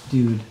 off.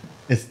 Dude,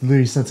 It's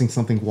literally sensing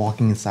something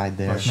walking inside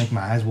there. Let's make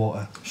my eyes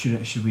water.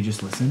 should we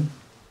just listen?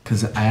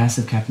 Because I asked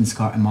if Captain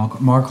Scott and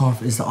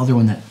Markov is the other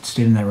one that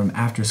stayed in that room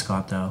after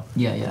Scott, though.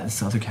 Yeah, yeah. That's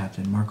the other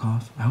captain,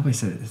 Markov. I hope I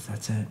said it.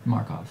 That's it.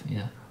 Markov,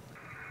 yeah.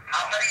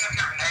 How many of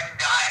your men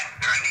died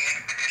during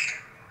the expedition?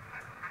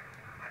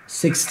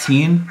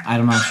 16?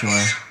 I'm not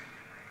sure.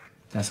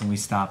 That's when we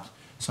stopped.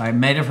 So I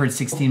might have heard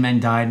 16 men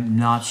died.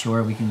 Not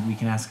sure. We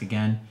can ask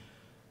again.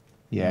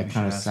 Yeah, it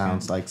kind of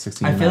sounds like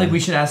 16. I feel like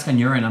we should ask on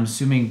your end. I'm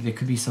assuming there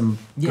could be some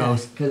Yeah.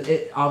 ghost because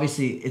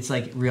obviously it's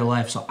like real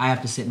life, so I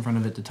have to sit in front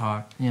of it to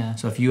talk. Yeah.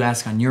 So if you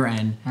ask on your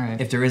end, All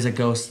right. if there is a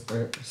ghost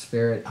or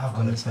spirit, I've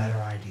got a better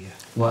idea.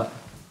 what?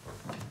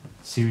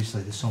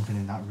 Seriously, there's something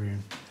in that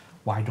room.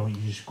 Why don't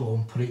you just go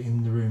and put it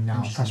in the room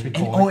now? Press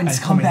record, and it's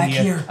come in back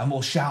here. and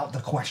we'll shout the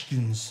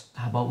questions.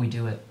 How about we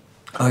do it?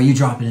 Oh, you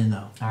drop it in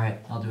though. All right,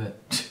 I'll do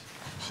it.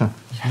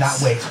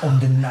 That way, it's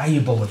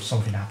undeniable if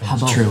something happens.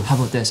 How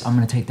about this? I'm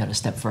gonna take that a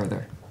step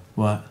further.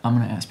 What? I'm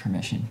gonna ask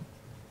permission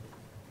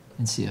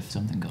and see if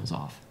something goes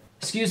off.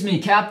 Excuse me,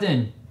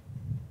 Captain.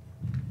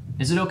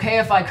 Is it okay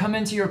if I come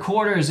into your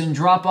quarters and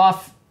drop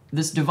off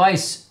this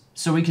device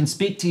so we can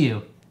speak to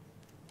you?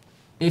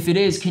 If it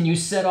is, can you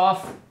set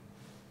off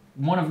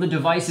one of the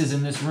devices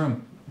in this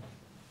room?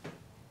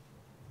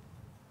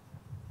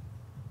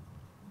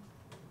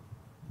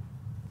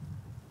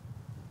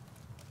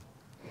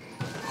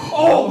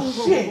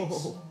 Oh shit!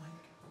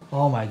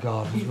 Oh my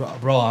god,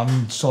 bro,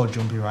 I'm so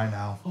jumpy right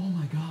now. Oh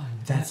my god.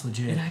 That's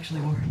legit. It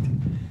actually worked.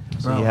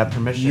 So you have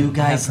permission. You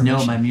guys know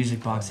permission. my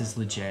music box is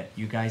legit.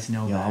 You guys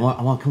know Yo, that.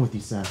 I want to come with you,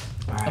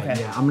 Seth. All right,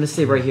 Okay. yeah, I'm gonna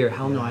stay right here.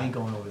 Hell no, I ain't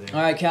going over there.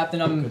 All right, Captain.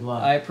 Good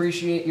luck. I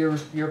appreciate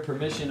your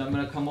permission. I'm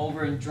gonna come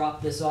over and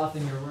drop this off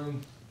in your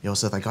room. Yo,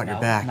 Seth, I got your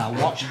Now- back. Now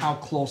watch how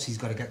close he's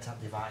got to get to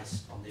that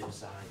device on the other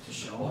side.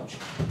 Watch.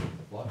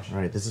 All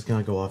right, this is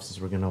gonna go off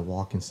since we're gonna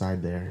walk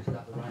inside there.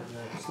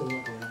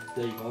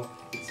 There you go.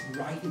 It's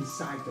right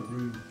inside the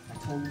room. I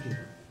told you.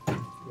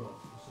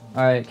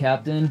 All right,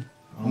 Captain.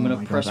 I'm gonna Oh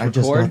my press God, record.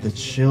 I just got the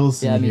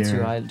chills Yeah, in me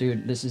here. too.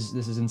 Dude, this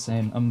is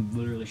insane. I'm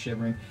literally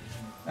shivering.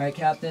 All right,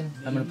 Captain.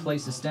 I'm gonna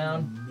place this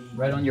down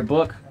right on your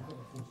book.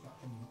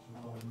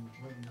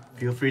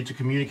 Feel free to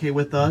communicate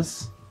with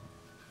us.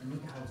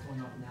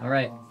 All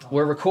right,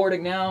 we're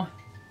recording now.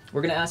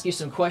 We're gonna ask you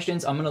some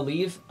questions. I'm gonna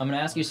leave. I'm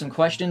gonna ask you some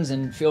questions,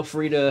 and feel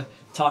free to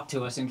talk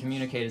to us and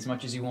communicate as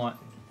much as you want.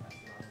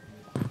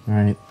 All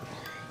right.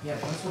 Yeah,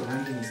 once we're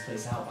renting this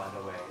place out, by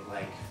the way,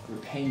 like, we're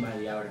paying by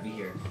the hour to be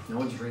here. No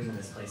one's renting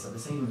this place, so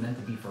this ain't even meant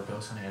to be for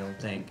ghost hunting, I don't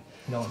think.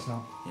 No, it's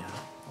not. Yeah.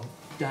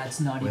 That's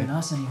not even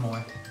us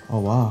anymore. Oh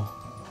wow.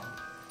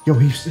 Yo,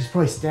 he's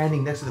probably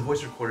standing next to the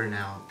voice recorder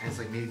now, and it's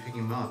like maybe picking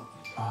him up.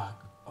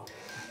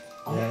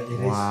 Yeah, it is.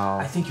 Wow.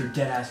 I think you're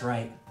dead ass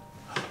right.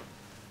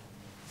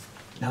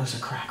 That was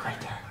a crack right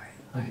there.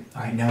 All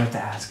right, now we have to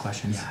ask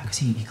questions. Yeah, because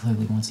he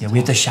clearly wants to. Yeah, we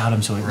have to talk. shout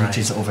him so it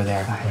reaches over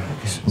there.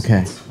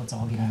 Okay. Let's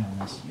all get in on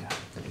this. Yeah.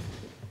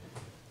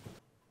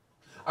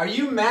 Are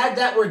you mad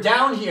that we're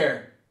down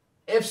here?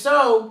 If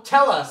so,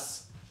 tell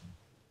us.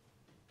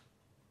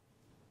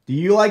 Do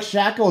you like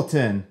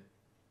Shackleton?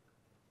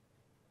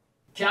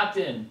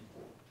 Captain,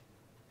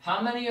 how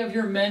many of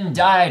your men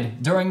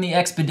died during the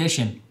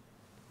expedition?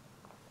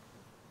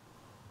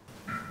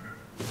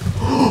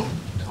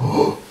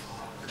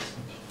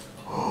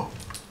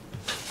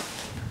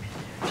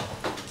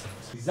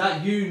 Is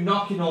that you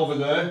knocking over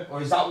there,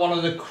 or is that one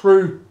of the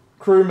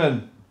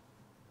crewmen?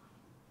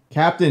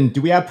 Captain,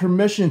 do we have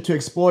permission to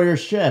explore your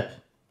ship?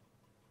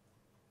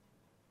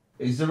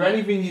 Is there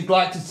anything you'd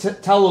like to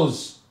tell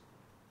us?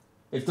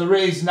 If there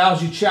is,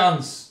 now's your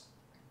chance.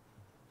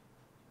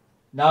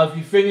 Now, if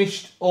you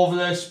finished over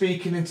there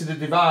speaking into the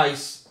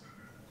device,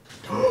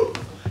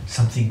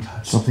 Something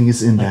touched. Something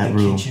is in Like that the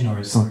room. kitchen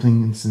or-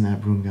 Something is in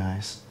that room,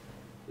 guys.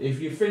 if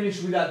you're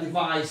finished with that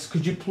device,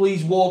 could you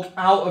please walk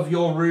out of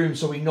your room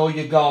so we know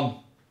you're gone?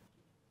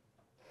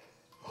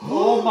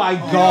 Oh my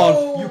god!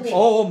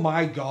 Oh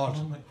my god!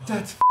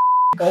 That's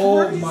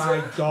oh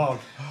my god!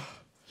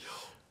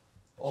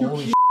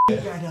 Holy shit!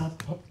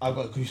 I've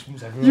got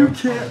goosebumps everywhere. You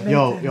can't.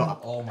 Yo,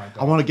 Oh my I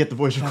god! want to get the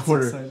voice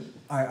recorder.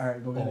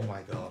 Alright, go Oh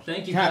my god!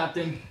 Thank you, Cap-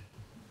 Captain.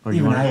 Oh, you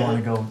Even want I to? want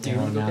to go you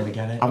wanna down go now get to it?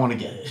 get it. I want to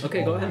get it.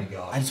 Okay, go Oh my ahead.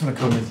 god! I just want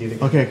to come with you.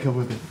 Okay, come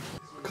with it.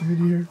 Come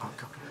in here.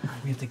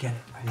 We have to get it.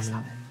 Alright,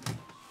 stop it.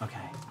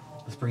 Okay,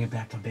 let's bring it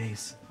back to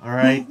base. All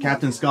right,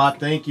 Captain Scott,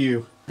 thank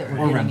you. That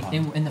Or we're Ren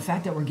getting, and the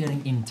fact that we're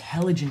getting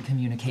intelligent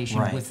communication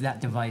Right. with that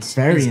device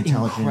Very is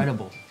intelligent.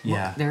 incredible.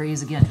 Yeah. Look, there he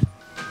is again.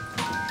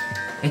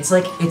 It's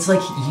like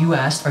you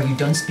asked, "Are you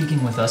done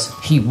speaking with us?"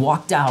 He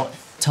walked out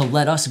to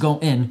let us go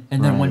in,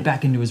 and then Right. went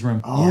back into his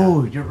room.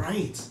 Oh, you're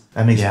right.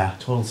 That makes Yeah.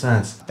 total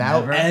sense. That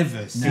Never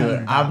Ever seen dude,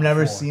 that I've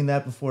never before. seen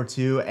that before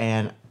too,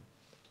 and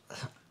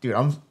dude,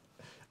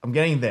 I'm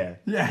getting there.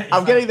 Yeah,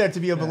 I'm getting there to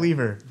be a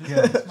believer.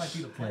 This might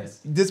be the place.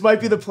 This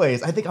might be the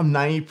place. I think I'm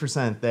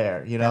 90%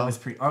 there. You That know. was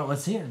pretty. Alright,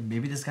 let's hear it.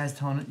 Maybe this guy's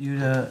telling you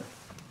to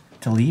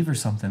leave or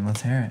something.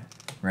 Let's hear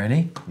it.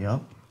 Ready?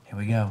 Yep. Here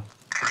we go.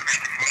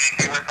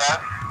 You with us?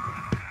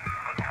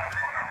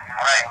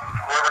 Alright,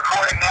 we're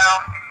recording now.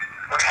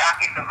 We're gonna ask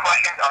you some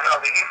questions. I'm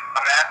gonna leave.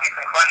 I'm gonna ask you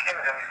some questions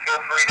and feel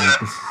free to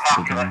This is talk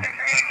to good, us man. and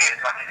communicate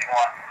as much as you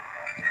want.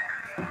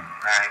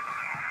 Alright.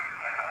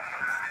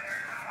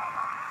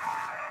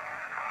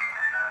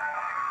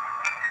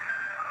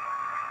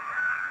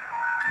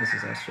 This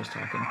is us just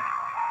talking.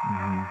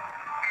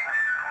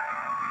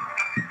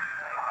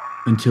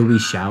 Until we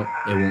shout,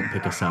 it won't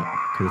pick us up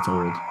because it's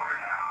old.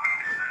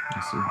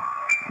 Let's see.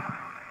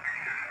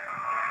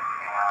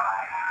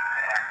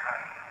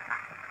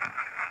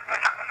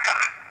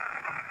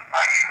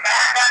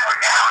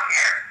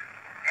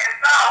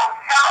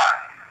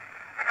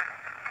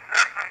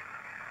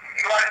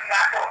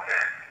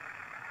 this.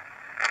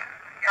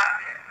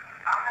 Captain,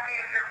 how many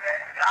of your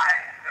men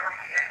died during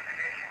the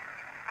expedition?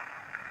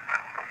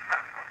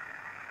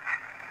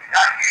 Is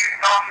that you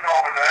talking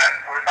over there,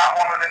 or is that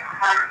one of the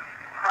crewmen?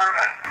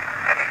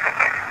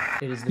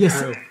 It is the Yes.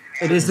 crew.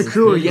 It is the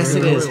crew. Yes,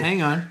 it is.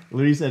 Hang on.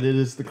 Literally said it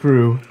is the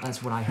crew.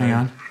 That's what I heard. Hang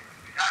on. Is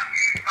that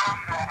you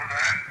talking over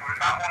there, or is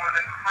that one of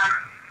the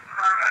crewmen?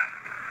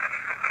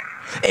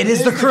 It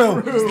is the crew.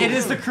 It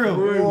is the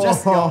crew.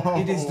 Just go.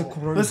 It is the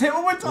crew. Let's hit it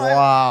one more time.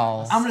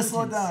 Wow. I'm gonna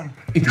slow it down.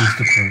 It is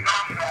the crew.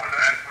 Talking over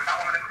there, or is that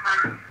one of the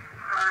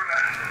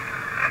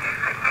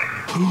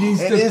crewmen?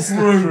 It It is the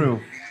crew.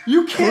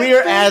 You can't.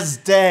 Clear as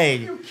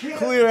day. can't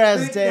Clear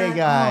as think day, that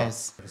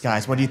guys.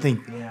 Guys, what do you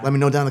think? Let me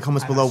know down in the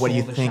comments below what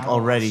you saw the think shadow.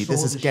 already. I saw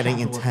This is the getting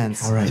shadow.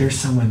 intense. All right. There's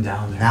someone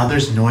down there. Now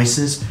there's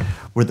noises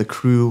where the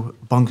crew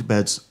bunk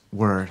beds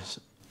were.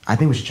 I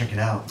think we should check it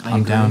out.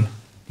 I'm down.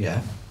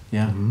 Yeah.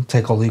 Yeah.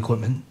 Take all the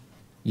equipment.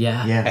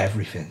 Yeah. Yeah,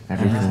 Everything.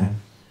 everything.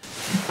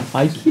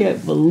 I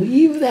can't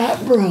believe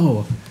that,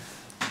 bro.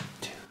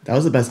 That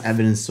was the best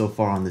evidence so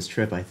far on this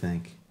trip, I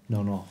think.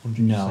 No, 100%.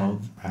 No.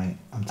 Right.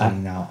 I'm telling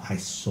you now, I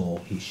saw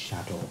his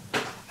shadow.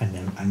 And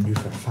then I knew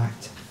for a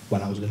fact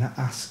when I was going to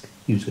ask,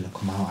 he was going to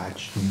come out. I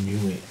just knew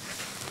it.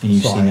 And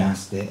you've so seen I it.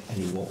 asked it, and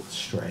he walked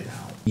straight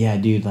out. Yeah,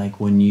 dude. Like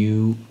when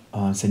you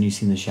said you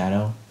seen the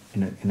shadow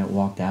and it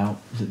walked out,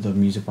 the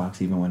music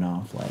box even went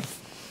off. Like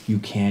you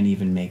can't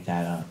even make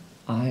that up.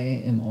 I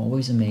am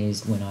always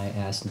amazed when I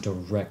ask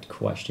direct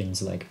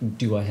questions like,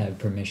 do I have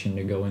permission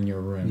to go in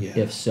your room? Yeah.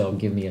 If so,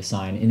 give me a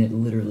sign. And it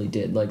literally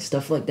did. Like,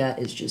 stuff like that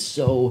is just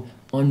so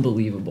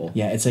unbelievable.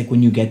 Yeah, it's like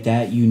when you get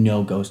that, you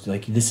know, ghost.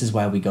 Like this is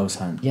why we ghost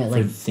hunt. Yeah, for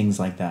like- things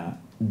like that.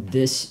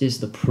 This is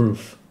the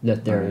proof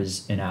that there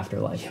is an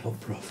afterlife. Yeah, but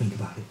bro, think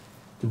about it.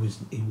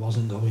 It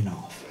wasn't going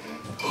off.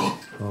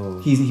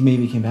 He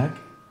maybe came back.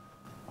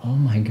 Oh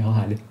my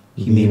god.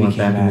 He maybe went came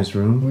back back in his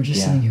room. We're just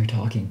Yeah. sitting here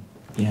talking.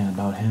 Yeah,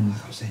 about him.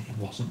 I was saying it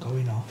wasn't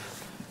going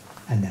off.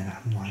 And then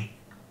I'm like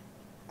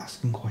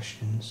asking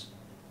questions.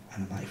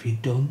 And I'm like, if you're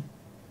done,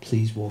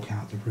 please walk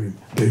out the room.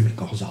 Boom, it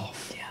goes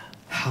off. Yeah.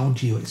 How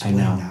do you I explain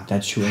know that?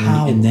 that's true.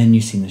 How? And then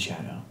you seen the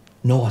shadow.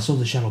 No, I saw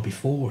the shadow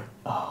before.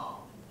 Oh,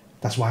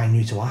 That's why I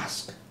knew to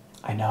ask.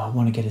 I know. I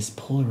want to get his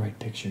Polaroid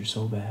picture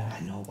so bad.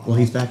 I know. But Well, I'm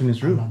he's not- back in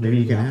his I'm room. not Maybe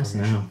doing you can it without ask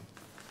permission. now.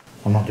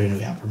 I'm not doing it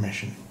without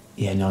permission.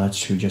 Yeah, no, that's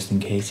true. Just in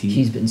case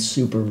He's been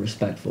super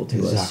respectful to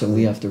us, so Exactly.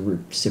 we have to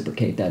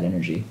reciprocate that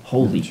energy.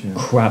 Holy True.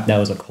 crap, that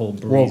was a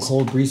cold breeze. Whoa,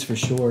 cold breeze for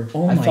sure.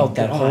 Oh I my felt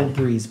that God. whole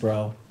breeze,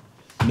 bro.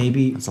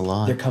 Maybe It's a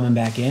lot. they're coming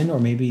back in, or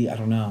maybe I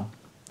don't know.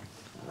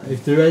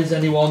 If there is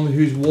anyone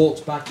who's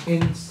walked back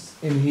in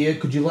here,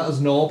 could you let us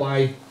know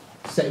by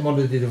setting one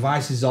of the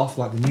devices off,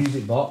 like the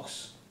music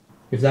box?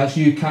 If that's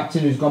you,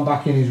 Captain, who's gone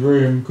back in his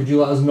room, could you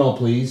let us know,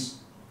 please?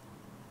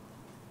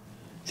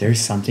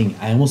 There's something.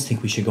 I almost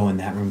think we should go in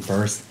that room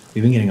first.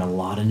 We've been getting a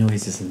lot of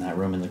noises in that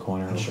room in the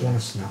corner. I just want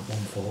to snap one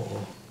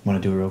photo.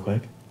 Want to do it real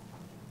quick?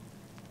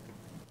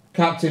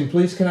 Captain,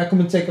 please can I come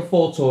and take a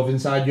photo of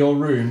inside your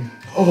room?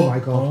 Oh my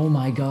god. Oh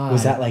my god.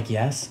 Was that like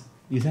yes?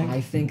 You think?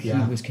 I think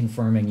Yeah. he was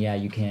confirming, yeah,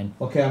 you can.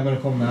 Okay, I'm gonna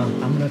come now. I'm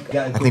gonna. Get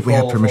a I good think we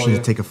have photo permission for to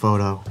you. take a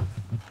photo.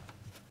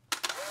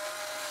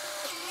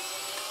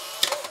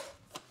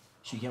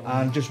 Should you get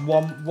one? And just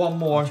one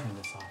more. Turn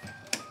this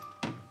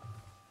off.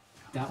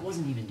 That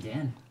wasn't even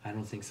Dan. I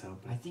don't think so.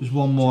 I think Just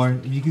one more.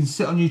 If you can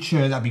sit on your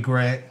chair, that'd be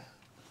great.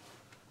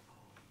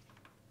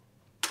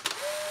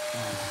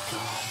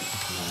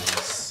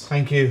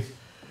 Thank you.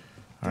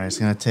 All right, it's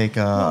gonna take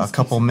a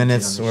couple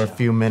minutes or a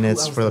few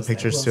minutes for the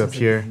pictures to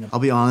appear. I'll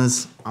be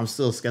honest, I'm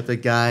still a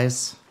skeptic,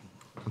 guys.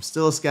 I'm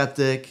still a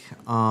skeptic.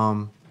 But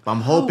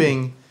I'm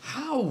hoping.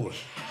 How?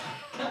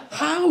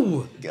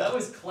 How? That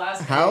was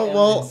classic. How?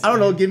 Well, I don't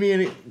know. Give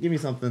me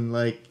something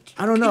like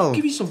I don't know.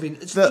 Give me something.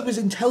 The- It was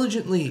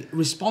intelligently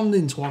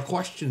responding to our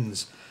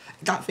questions.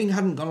 That thing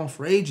hadn't gone off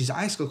for ages.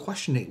 I asked a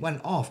question, it went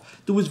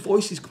off. There was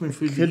voices coming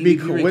through. Could the be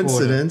EVP recorder.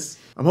 coincidence.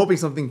 I'm hoping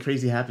something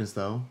crazy happens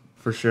though,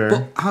 for sure.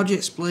 But how do you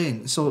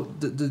explain? So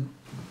the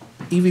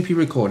EVP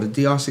recorder,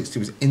 DR60,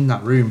 was in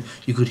that room.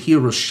 You could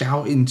hear us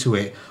shouting to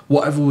it.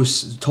 Whatever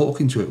was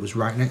talking to it was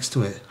right next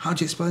to it. How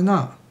do you explain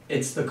that?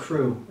 It's the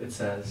crew. It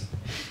says.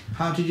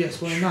 How did you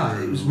explain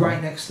that? It was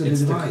right next to the It's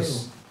the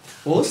device.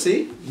 We'll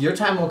see. Your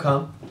time will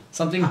come.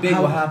 Something big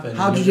will happen.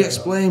 How did you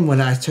explain when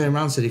I turned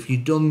around and said, if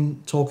you're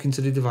done talking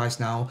to the device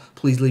now,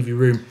 please leave your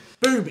room?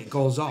 Boom, it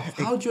goes off.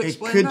 How do you it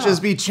explain could that?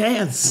 just be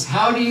chance.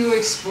 How do you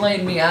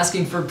explain me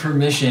asking for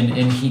permission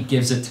and he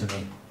gives it to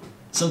me?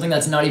 Something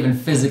that's not even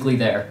physically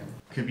there.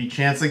 Could be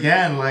chance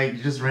again,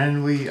 like just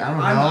randomly. I don't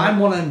know. I'm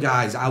one of them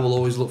guys. I will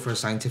always look for a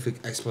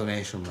scientific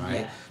explanation,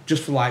 right? Yeah.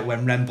 Just for like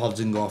when REM pods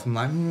and go off, I'm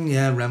like,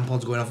 yeah, REM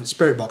pods going off.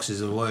 Spirit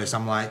boxes are the worst.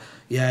 I'm like,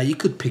 yeah, you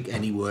could pick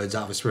any words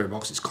out of a spirit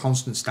box. It's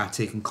constant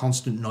static and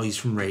constant noise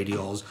from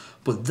radios.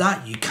 But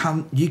that you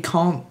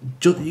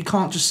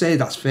can't just say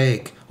that's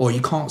fake, or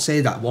you can't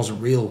say that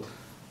wasn't real.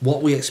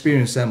 What we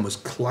experienced then was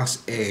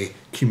class A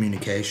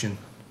communication.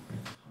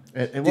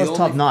 It was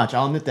top notch.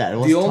 I'll admit that. It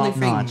was The only top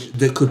thing notch.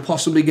 that could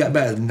possibly get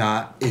better than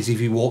that is if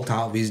he walked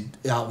out of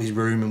his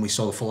room and we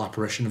saw the full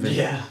apparition of him.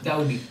 Yeah, that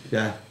would be.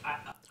 Yeah.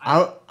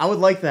 I would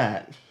like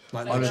that.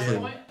 Like, At this honestly.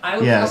 point, I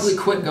would Yes. probably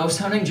quit ghost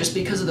hunting just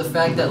because of the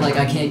fact that like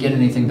I can't get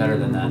anything better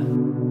than that.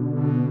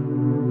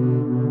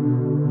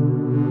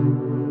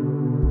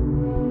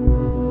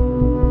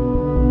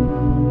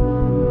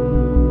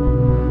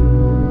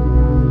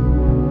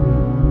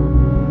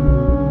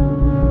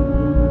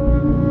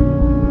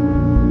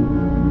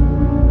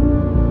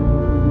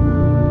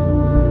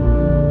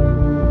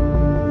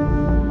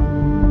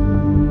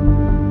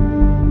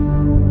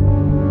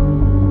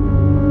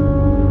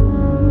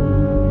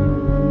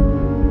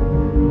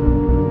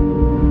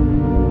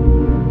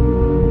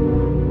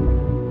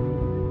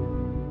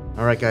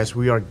 Alright guys,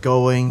 we are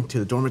going to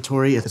the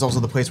dormitory. It's also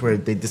the place where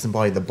they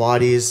disembodied the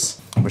bodies.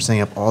 We're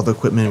setting up all the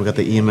equipment. We got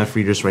the EMF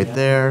readers right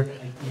there.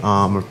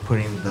 We're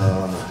putting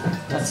the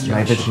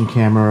night vision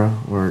camera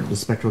or the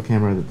spectral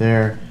camera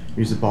there.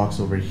 Music box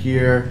over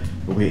here.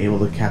 We'll be able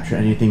to capture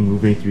anything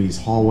moving through these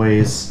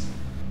hallways.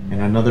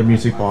 And another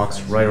music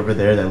box right over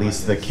there that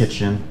leads to the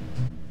kitchen.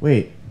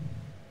 Wait.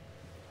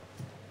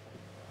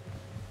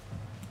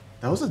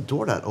 That was a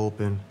door that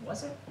opened.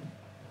 Was it?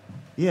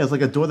 Yeah, it's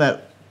like a door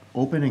that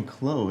open and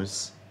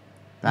close,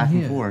 back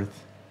and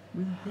forth.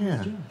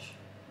 Yeah.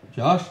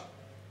 Josh?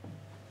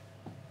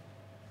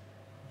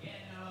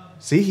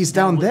 See, he's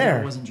down That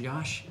there. wasn't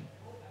Josh.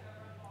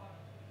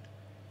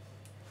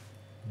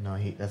 No,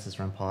 that's his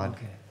REM pod.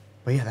 Okay.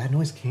 But yeah, that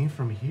noise came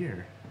from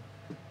here.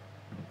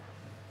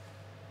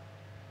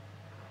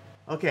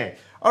 Okay.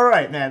 All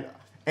right, man.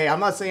 Hey, I'm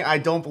not saying I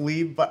don't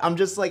believe, but I'm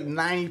just like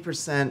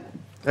 90%.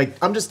 Like,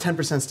 I'm just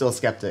 10% still a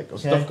skeptic. Okay.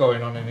 Stuff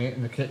going on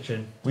in the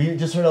kitchen. We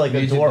just heard like a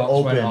Music door box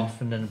went open.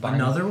 off and then bang.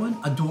 Another one?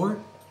 A door?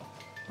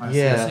 Alright,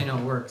 Yeah. So this ain't how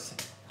it works.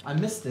 I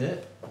missed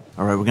it.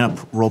 All right, we're gonna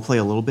role play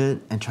a little bit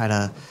and try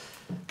to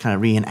kind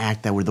of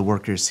reenact that we're the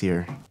workers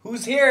here.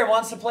 Who's here and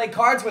wants to play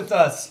cards with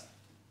us?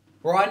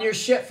 We're on your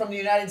ship from the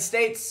United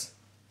States.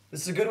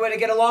 This is a good way to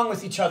get along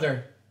with each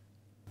other.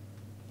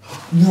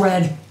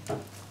 Red.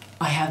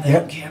 I have that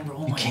Yep. on camera.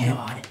 Oh my can't.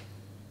 god.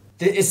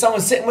 Is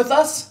someone sitting with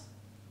us?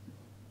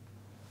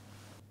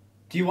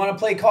 Do you want to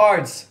play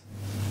cards?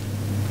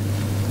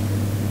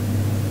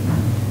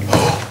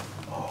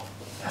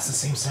 That's the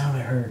same sound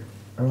I heard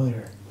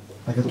earlier.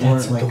 Like a door,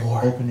 That's a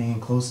door. opening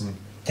and closing.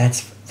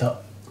 That's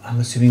I'm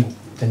assuming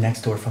the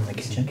next door from the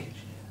kitchen.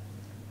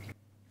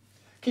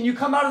 Can you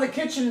come out of the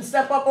kitchen and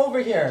step up over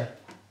here?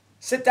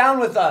 Sit down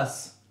with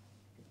us.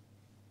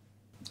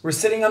 We're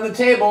sitting on the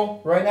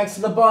table right next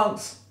to the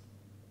bunks.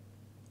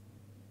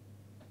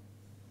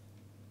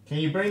 Can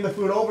you bring the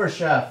food over,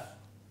 chef?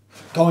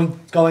 Going.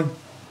 It's going.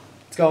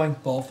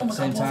 Both at the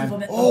same both of time.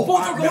 them. Oh, Both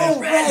are going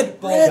red.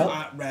 Both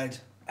at red.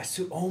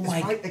 Oh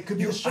my! It could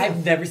be the chef.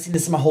 I've never seen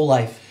this in my whole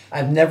life.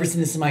 I've never seen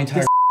this in my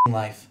entire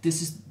life.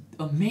 This is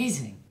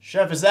amazing.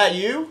 Chef, is that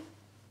you?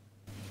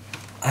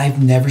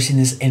 I've never seen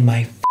this in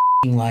my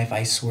life.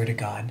 I swear to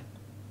God.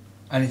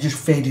 And it just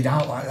faded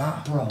out like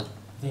that. Bro,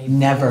 they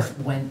Never. both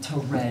went to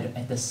red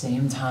at the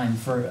same time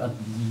for a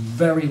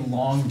very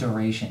long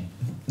duration.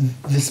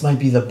 This might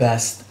be the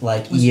best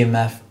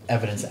EMF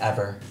evidence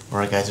ever.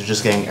 Alright guys, we're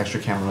just getting extra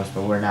cameras,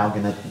 but we're now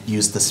gonna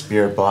use the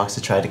spirit box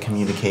to try to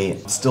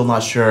communicate. Still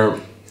not sure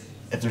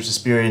if there's a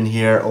spirit in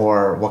here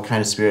or what kind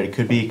of spirit it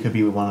could be. It could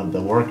be one of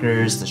the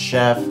workers, the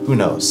chef, who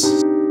knows?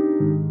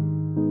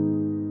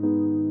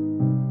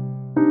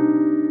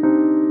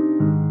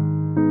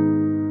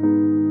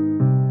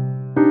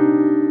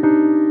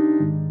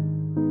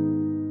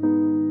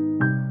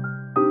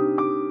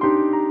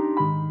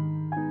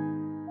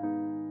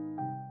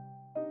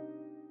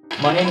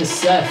 My name is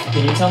Seth.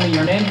 Can you tell me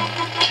your name?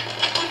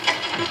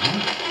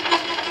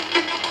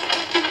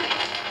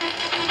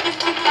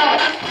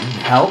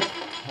 Help?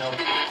 Help.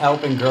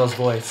 Help in girl's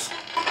voice.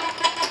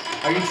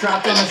 Are you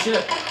trapped on the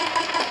ship?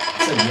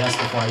 I said yes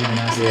before I even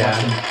asked the Yeah.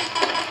 question.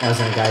 That was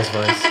in a guy's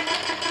voice.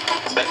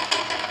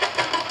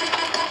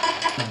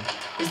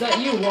 Is that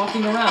you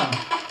walking around?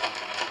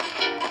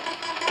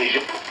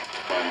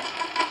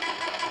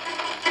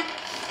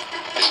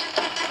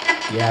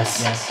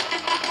 Yes. Yes.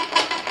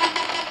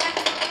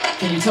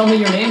 Can you tell me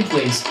your name,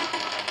 please?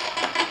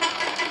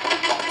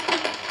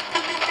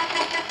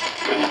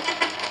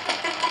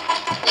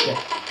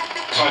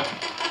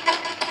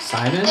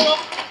 Simon?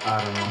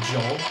 I don't know.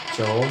 Joel.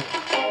 Joel?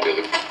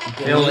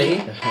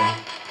 Billy?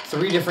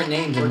 Three different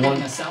names We're in getting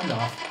one. a sound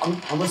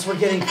off. Unless we're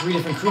getting three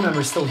different crew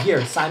members still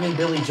here. Simon,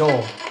 Billy,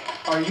 Joel.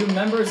 Are you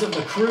members of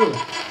the crew? I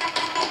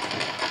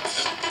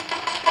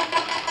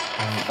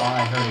thought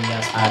I heard a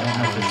yes, but I don't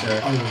know for sure.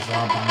 Oh, it was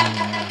Rob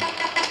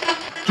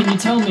behind Can you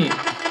tell me,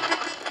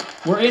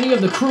 were any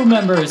of the crew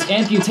members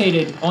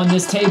amputated on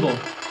this table?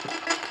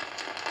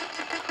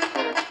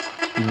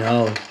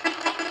 No.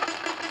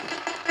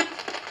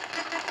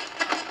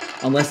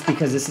 Unless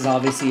because this is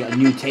obviously a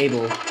new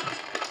table.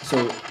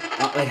 So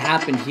it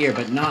happened here,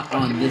 but not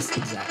on this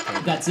exact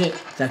table. That's it.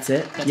 That's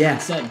it? That's Yeah.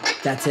 what it said.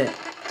 That's it.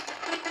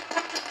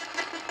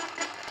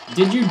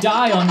 Did you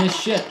die on this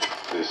ship?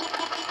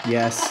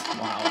 Yes.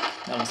 Wow,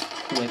 that was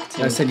quick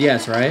too. I said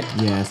yes, right?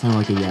 Yeah, it sounded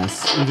like a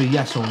yes. Either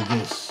yes or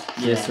this.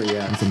 Yes or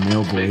yes. It's a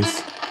male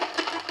voice.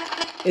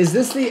 Is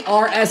this the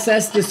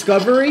RSS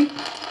Discovery?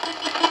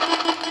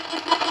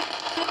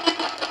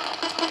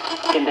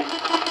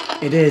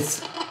 It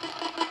is.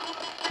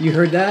 You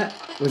heard that?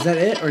 Was that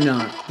it or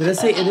not? Did I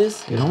say it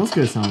is? It almost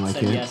could sound like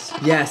Said it. yes.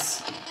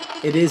 Yes.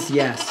 It is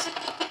yes.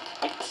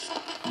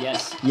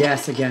 Yes.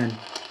 Yes again.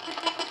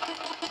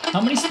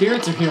 How many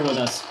spirits are here with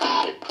us?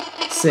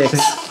 6.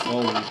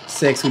 Oh,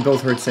 6. We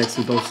both heard 6.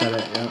 We both said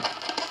it.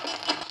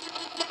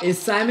 Yep. Is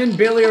Simon,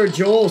 Billy, or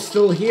Joel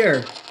still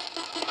here?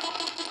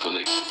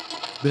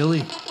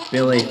 Billy.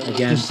 Billy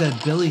again. Just said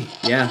Billy.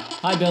 Yeah.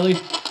 hi, Billy.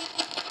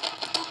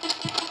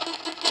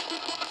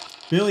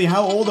 Billy,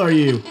 how old are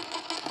you?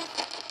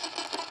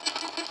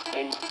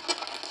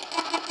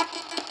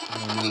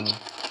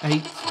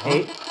 Eight.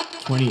 8.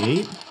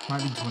 28?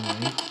 Might be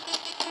 28.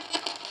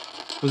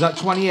 Was that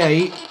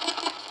 28?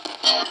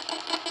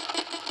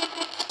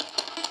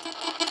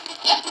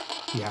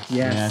 Yes.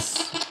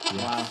 Yes.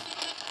 Wow.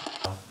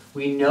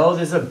 We know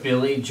there's a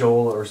Billy,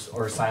 Joel,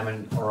 or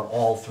Simon, or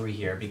all 3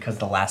 here because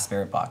the last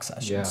spirit box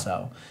session. Yeah.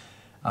 So,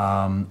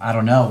 I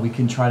don't know. We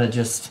can try to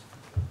just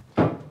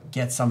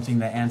get something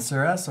to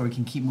answer us, or we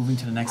can keep moving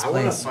to the next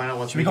place. find out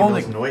what's Should we go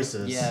making in those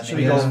noises. Yeah, Should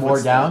we maybe go those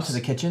more down footsteps. to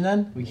the kitchen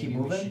then? We keep Maybe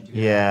we moving. should do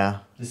Yeah.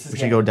 This is We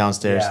should go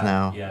downstairs yeah,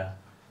 now. Yeah.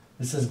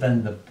 This has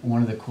been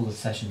one of the coolest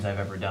sessions I've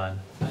ever done.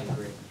 I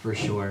agree. For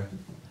sure.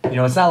 You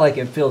know, it's not like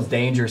it feels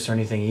dangerous or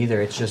anything either.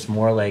 It's just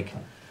more like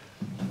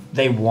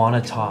they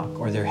want to talk,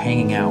 or they're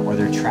hanging out, or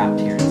they're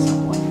trapped here in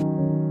some way.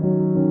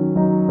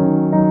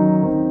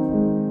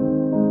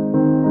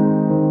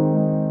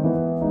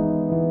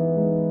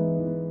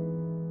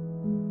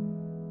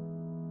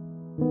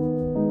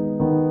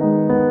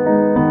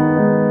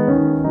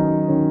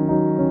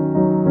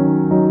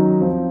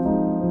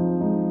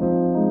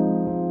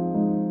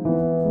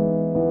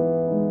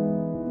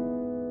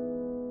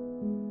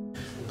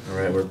 All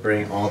right, we're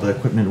bringing all the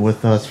equipment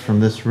with us from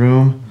this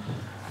room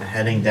and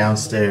heading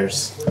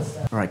downstairs.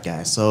 All right,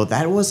 guys, so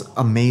that was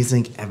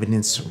amazing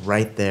evidence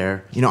right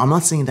there. You know, I'm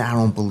not saying that I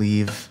don't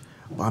believe,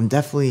 but I'm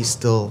definitely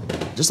still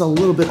just a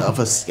little bit of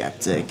a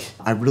skeptic.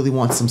 I really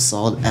want some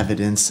solid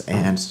evidence,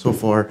 and so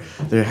far,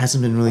 there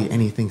hasn't been really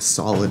anything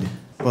solid.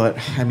 But,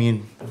 I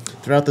mean,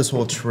 throughout this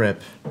whole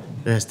trip,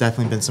 there's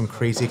definitely been some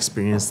crazy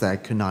experience that I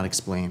could not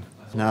explain.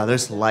 Now,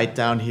 there's light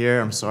down here.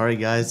 I'm sorry,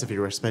 guys, if you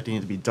were expecting it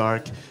to be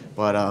dark,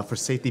 but for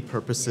safety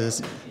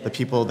purposes, the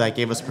people that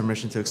gave us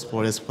permission to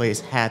explore this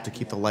place had to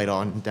keep the light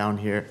on down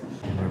here.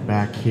 And we're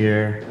back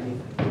here.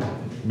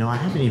 You know, I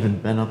haven't even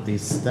been up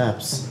these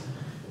steps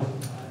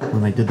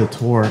when I did the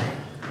tour.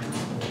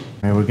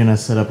 All right, we're gonna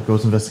set up a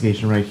ghost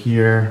investigation right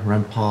here,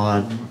 REM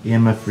pod,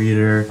 EMF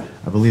reader.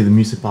 I believe the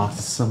music box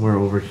is somewhere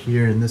over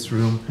here in this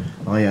room.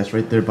 Oh yeah, it's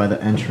right there by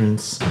the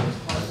entrance.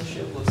 The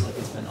ship looks like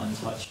it's been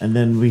untouched. And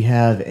then we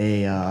have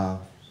a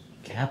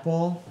cat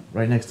ball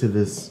right next to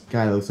this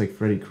guy that looks like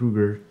Freddy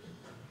Krueger.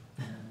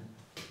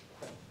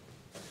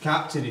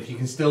 Captain, if you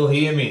can still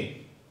hear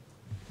me,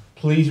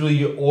 please will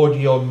you order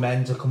your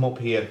men to come up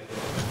here?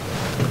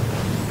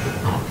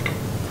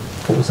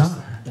 What was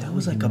that? That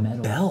was like a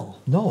bell.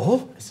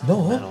 No,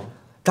 no. metal.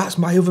 That's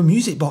my other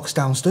music box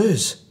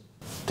downstairs.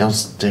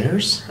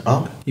 Downstairs?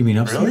 Oh, You mean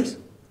upstairs?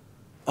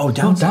 Oh,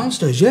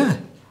 Downstairs, yeah.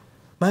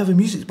 My other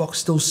music box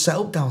still set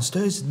up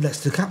downstairs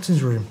next to the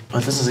captain's room.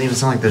 but this doesn't even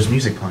sound like there's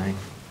music playing.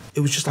 It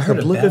was just like heard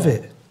a a blip of bell.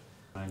 it.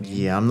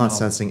 Yeah, I'm not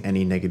sensing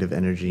any negative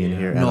energy in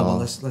here at No, all.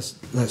 but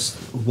let's.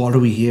 What are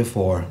we here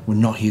for? We're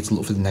not here to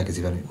look for the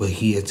negative energy. We're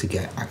here to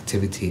get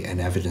activity and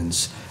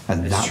evidence.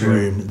 And It's that true.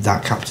 room,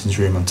 that captain's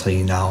room, I'm telling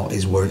you now,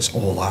 is where it's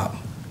all at.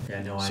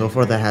 Yeah, no, So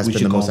far, that has We been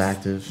should the go most f-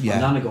 active. Yeah.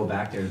 I'm down to go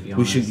back there, to be We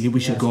honest.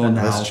 should go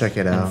now. Let's check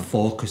it out. And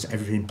focus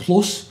everything.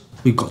 Plus,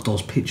 we've got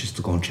those pictures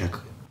to go and check.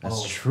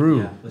 That's true.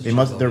 yeah, let's They check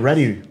must. They're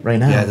ready right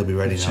now. Yeah, they'll be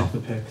ready now. Check the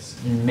pics.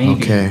 And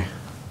maybe Okay.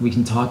 we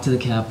can talk to the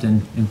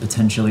captain and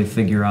potentially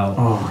figure out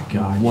Oh my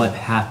God, what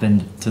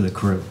happened to the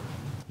crew.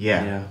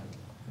 Yeah. Yeah.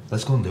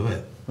 Let's go and do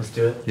it. Let's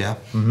do it. Yeah.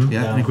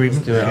 Yeah. In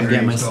agreement. Do it. I'm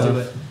getting my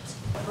stuff.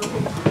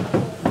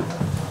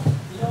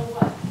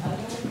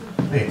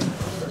 Hey,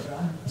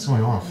 what's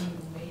going off?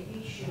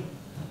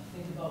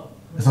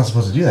 It's not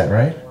supposed to do that,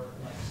 right?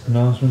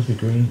 No, it's supposed to be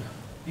green.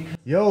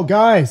 Yo,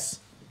 guys,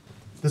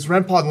 this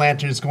REM pod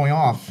lantern is going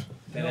off.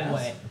 No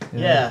way.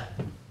 Yeah.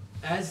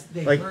 As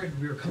they Like- heard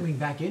we were coming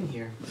back in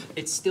here.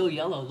 It's still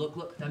yellow. Look,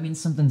 look. That means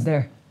something's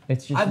there.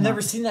 It's just. I've not-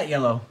 never seen that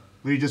yellow.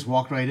 We just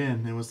walked right in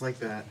and it was like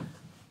that.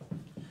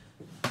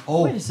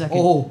 Oh, Wait a second.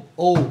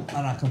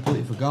 and I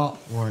completely forgot.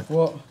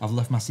 What? I've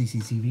left my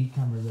CCTV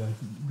camera there,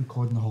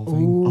 recording the whole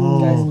thing.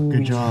 Oh,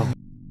 good job.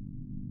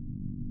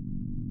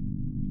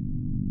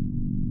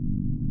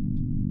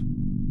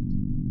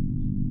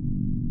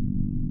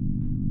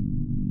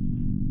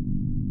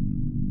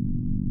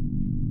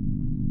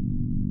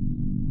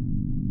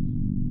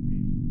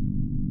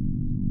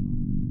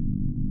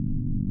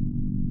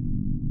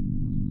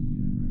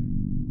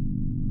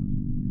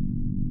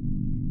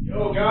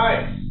 Yo,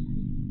 guys,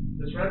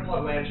 this REM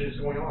pod lantern is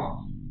going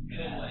off.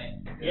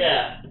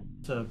 Yeah.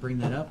 To bring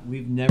that up,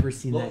 we've never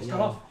seen Look, that it's yet.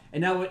 got off.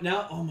 And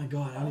now, oh my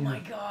god. Oh my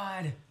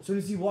god. As soon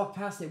as he walked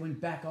past, it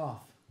went back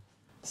off.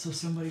 So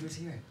somebody was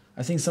here.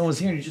 I think someone was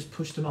here and he just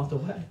pushed him out the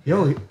way.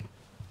 Yo,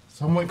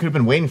 someone could have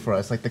been waiting for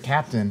us, like the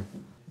captain.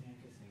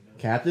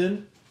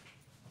 Captain?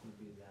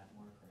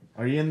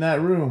 Are you in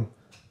that room?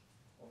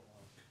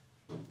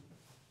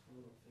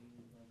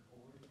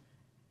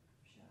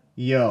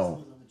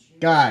 Yo,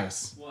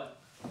 guys. What?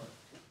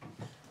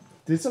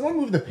 Did someone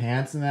move the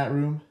pants in that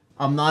room?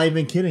 I'm not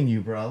even kidding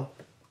you, bro.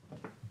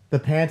 The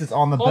pants is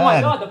on the bed. Oh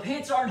my god, the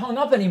pants aren't hung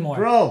up anymore.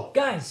 Bro.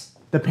 Guys,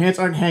 The pants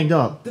aren't hanged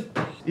up.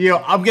 Yo,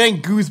 I'm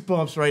getting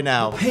goosebumps right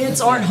now.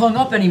 pants aren't hung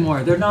up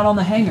anymore. They're not on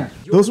the hanger.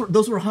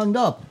 Those were hung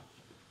up.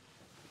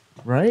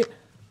 Right?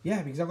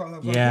 Yeah, because I've got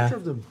a Yeah. picture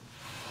of them.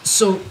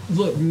 So,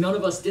 look, none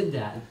of us did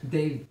that.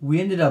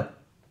 We ended up.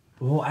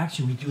 Well,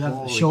 actually, we do have.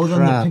 Holy Show them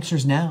crap. the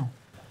pictures now.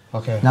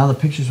 Okay. Now the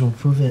pictures will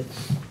prove it.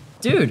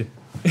 Dude.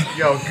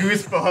 Yo,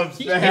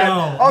 goosebumps, man.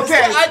 Yo.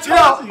 Okay, I yo,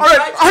 all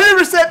right,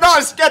 100% not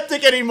a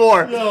skeptic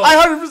anymore. I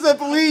 100%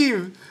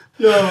 believe.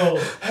 Yo,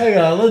 hang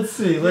on. Let's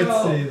see.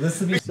 Let's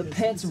see. The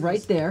pants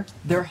right there,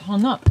 they're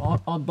hung up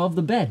above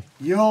the bed.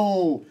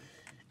 Yo,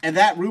 and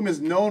that room is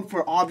known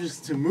for objects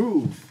to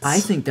move. I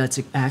think that's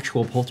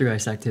actual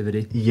poltergeist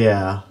activity.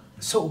 Yeah.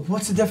 So,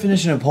 what's the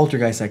definition of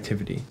poltergeist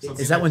activity?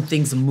 Is that when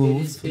things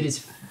move? It is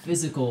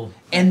physical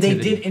And they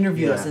activity. did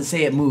interview us and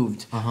say it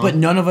moved, but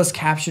none of us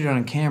captured it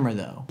on camera,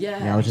 though.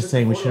 Yeah, I was just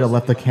saying we should have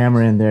left the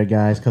camera in there,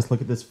 guys, because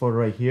look at this photo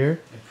right here.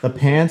 The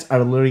pants are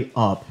literally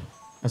up,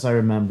 as I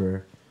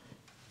remember.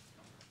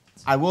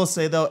 I will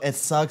say, though, it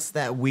sucks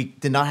that we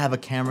did not have a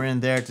camera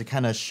in there to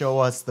kind of show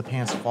us the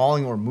pants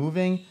falling or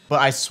moving.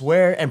 But I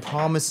swear and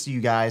promise to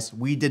you guys,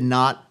 we did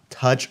not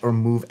touch or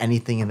move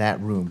anything in that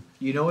room.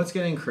 You know what's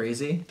getting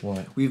crazy?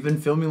 What? We've been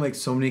filming like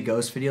so many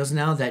ghost videos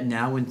now that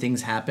now when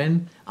things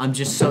happen, I'm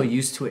just so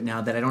used to it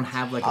now that I don't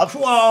have like a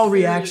whoa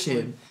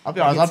reaction. I'll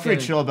be honest, Like, I'm it's pretty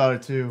getting- chill about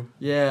it, too.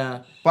 Yeah.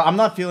 But I'm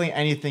not feeling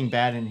anything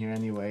bad in here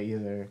anyway,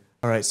 either.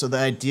 All right, so the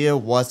idea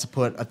was to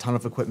put a ton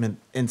of equipment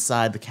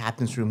inside the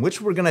captain's room,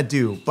 which we're gonna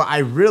do. But I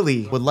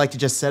really would like to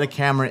just set a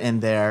camera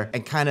in there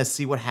and kind of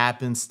see what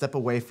happens, step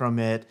away from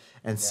it,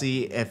 and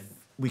see if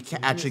we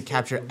can actually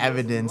capture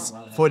evidence,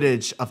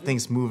 footage of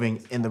things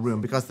moving in the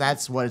room, because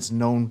that's what it's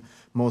known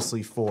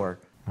mostly for.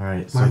 All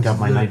right, so I got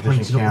my night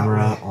vision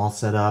camera all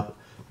set up.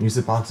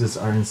 Music boxes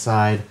are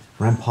inside,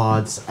 REM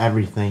pods,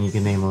 everything you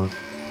can name them.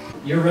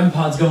 Your REM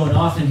pod's going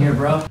off in here,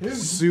 bro.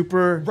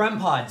 Super, REM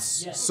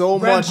pods. so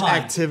REM much pod.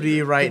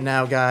 activity right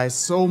now, guys.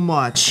 So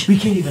much. We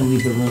can't even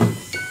leave the room.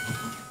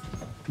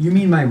 You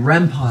mean my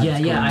REM pod?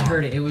 Yeah, I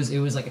heard it. It was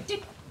like a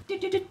tick, tick,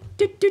 tick, tick,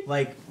 tick, tick.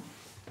 Like.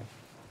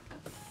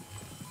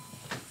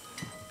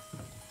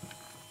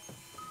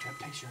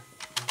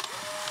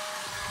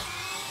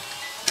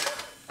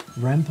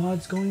 REM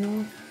pod's going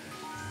off?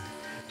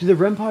 Dude, the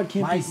REM pod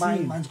can't be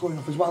seen. Mine's going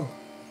off as well.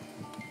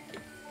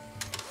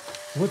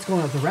 What's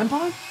going off? The REM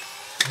pod?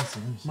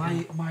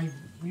 My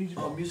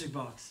music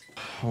box.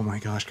 Oh my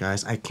gosh,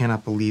 guys, I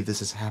cannot believe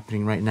this is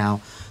happening right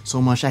now.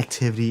 So much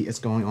activity is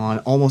going on.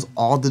 Almost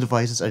all the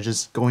devices are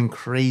just going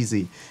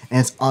crazy, and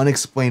it's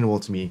unexplainable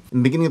to me. In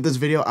the beginning of this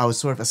video, I was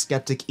sort of a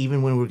skeptic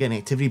even when we were getting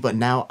activity, but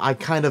now I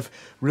kind of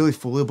really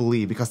fully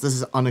believe, because this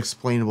is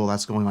unexplainable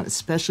that's going on,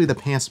 especially the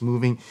pants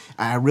moving.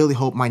 I really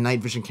hope my night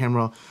vision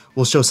camera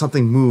will show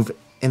something move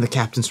in the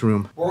captain's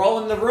room. We're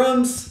all in the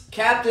rooms,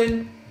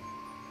 Captain.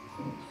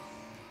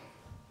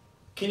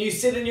 Can you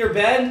sit in your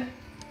bed?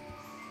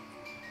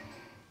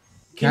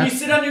 Can you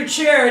sit on your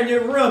chair in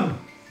your room?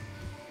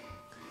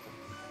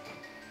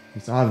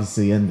 He's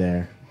obviously in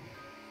there.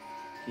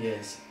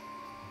 Yes.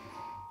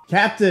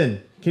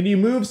 Captain, can you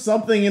move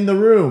something in the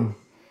room?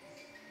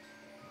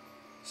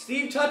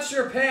 Steve touched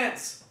your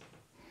pants.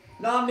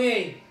 Not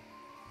me.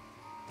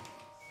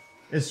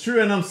 It's true,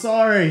 and I'm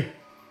sorry.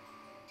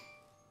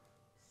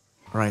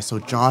 Alright, so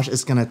Josh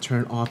is gonna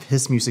turn off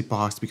his music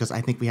box because I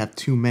think we have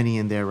too many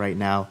in there right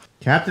now.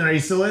 Captain, are you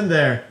still in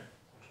there?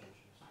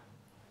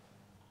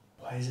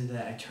 Why is it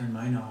that I turned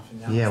mine off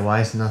and now? Yeah,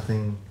 why is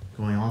nothing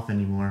going off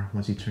anymore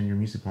once you turn your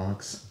music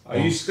box? Are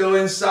you still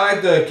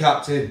inside there,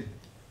 Captain?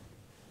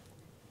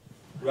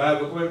 Right,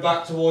 we're going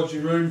back towards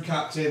your room,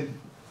 Captain.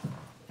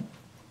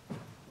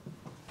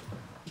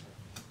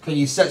 Can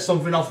you set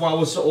something off while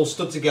we're all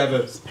stood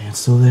together? Pants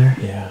still there?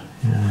 Yeah.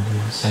 Yeah,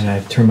 it is. And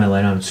I turned my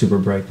light on super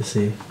bright to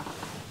see.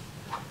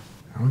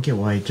 I don't get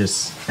why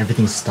just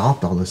everything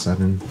stopped all of a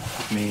sudden.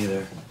 Me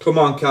either. Come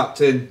on,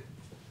 Captain.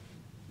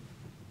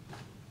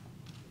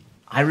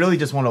 I really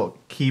just want to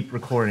keep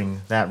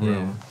recording that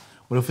room.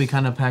 What if we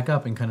kind of pack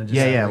up and kind of just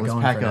Yeah, get let's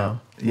going pack for up.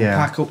 now? Yeah.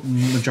 Pack up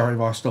majority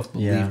of our stuff,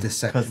 but Yeah. leave this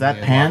section. Because that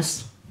here.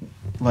 pants,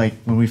 like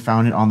when we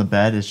found it on the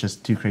bed, it's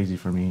just too crazy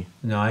for me.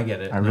 No, I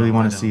get it. I really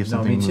wanna know. see if No,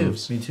 something me too.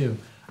 moves. Me too.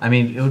 I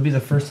mean, it would be the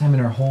first time in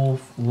our whole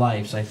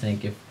lives, I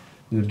think, if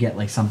we would get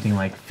like something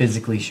like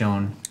physically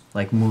shown,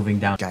 like moving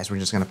down. Guys, we're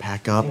just gonna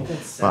pack up,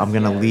 but I'm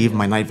gonna leave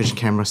my night vision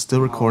camera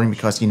still recording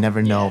because you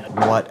never know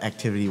what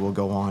activity will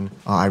go on.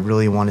 I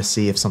really want to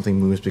see if something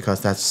moves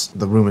because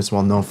the room is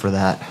well known for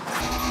that.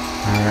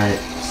 Alright,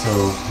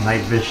 so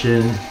night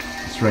vision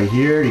is right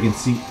here. You can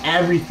see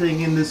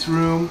everything in this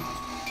room.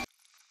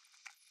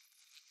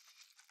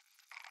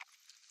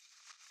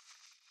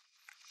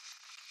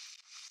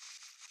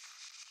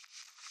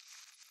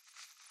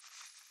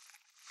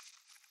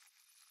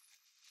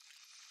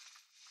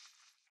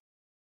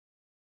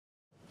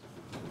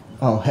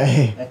 Oh,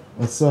 hey,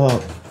 what's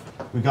up?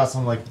 We got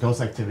some like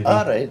ghost activity.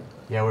 All right.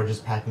 Yeah, we're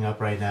just packing up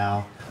right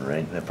now.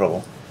 Right, no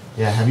problem.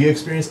 Yeah, have you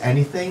experienced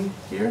anything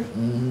here?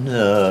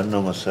 No,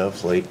 not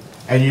myself. Like,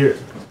 And you're,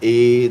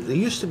 there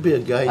used to be a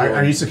guy.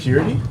 are you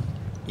security?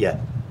 Yeah.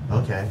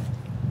 Okay.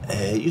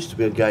 Used to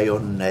be a guy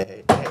on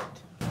Ed.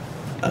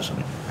 That's on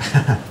it.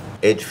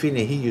 Ed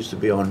Feeney. He used to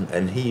be on,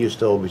 and he used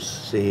to always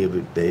say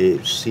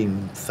about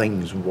seeing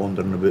things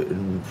wandering about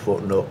and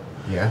whatnot.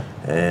 Yeah.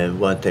 And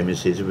one time he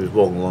says he was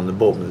walking along the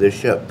bottom of the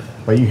ship.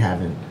 But you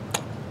haven't.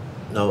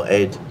 No,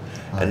 Ed.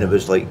 And it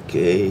was like,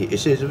 he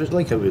says it was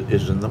like it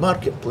was in the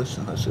marketplace.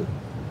 And I said,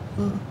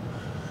 oh.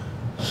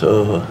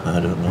 So, I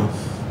don't know.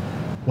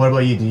 What about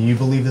you? Do you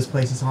believe this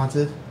place is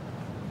haunted?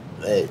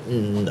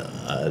 No,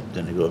 I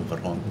didn't go in for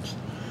hauntings.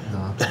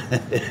 No.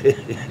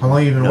 How long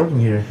have you been working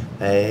here?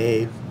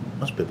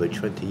 Must be about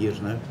 20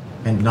 years now.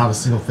 And not a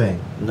single thing?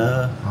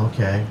 No.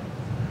 Okay.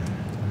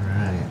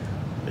 Alright.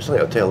 It's like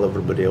I tell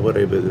everybody, I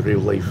worry about the real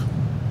life.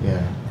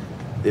 Yeah.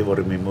 They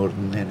worry me more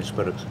than any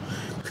spirits.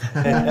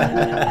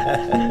 Yeah.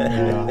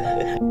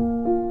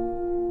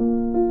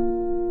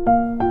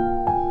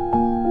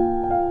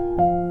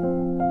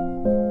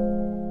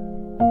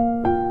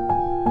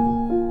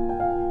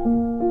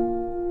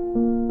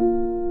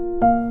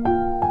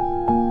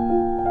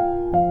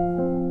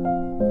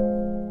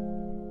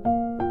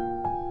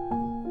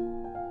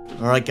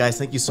 Alright guys,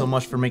 thank you so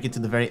much for making it to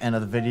the very end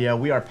of the video.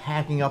 We are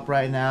packing up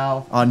right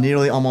now.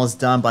 Nearly almost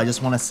done, but I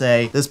just want to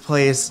say this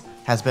place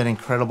has been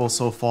incredible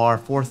so far.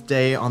 4th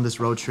day on this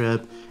road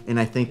trip, and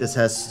I think this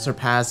has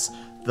surpassed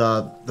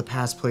the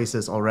past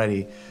places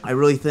already. I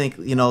really think,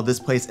 you know, this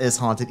place is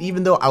haunted,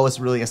 even though I was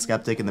really a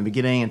skeptic in the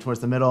beginning and towards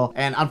the middle.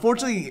 And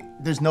unfortunately,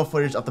 there's no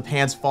footage of the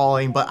pans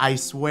falling, but I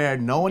swear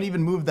no one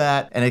even moved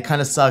that, and it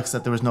kind of sucks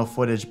that there was no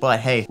footage. But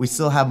hey, we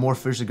still have more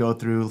footage to go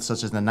through,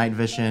 such as the night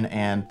vision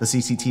and the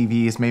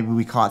CCTVs. Maybe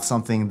we caught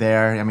something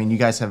there. I mean, you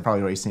guys have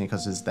probably already seen it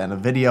because it's the end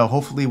of the video.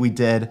 Hopefully we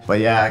did. But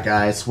yeah,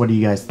 guys, what do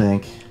you guys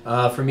think?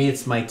 For me,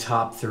 it's my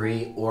top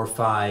 3 or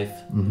 5.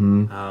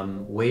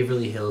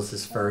 Waverly Hills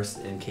is first,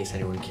 in case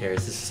anyone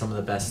cares. This is some of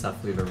the best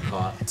stuff we've ever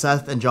caught.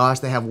 Seth and Josh,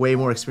 they have way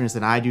more experience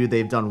than I do.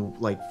 They've done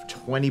like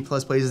 20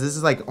 plus places. This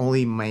is like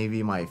only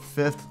maybe my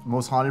 5th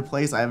most haunted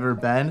place I've ever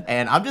been.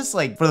 And I'm just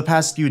like, for the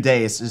past few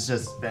days, it's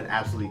just been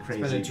absolutely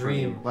crazy. It's been a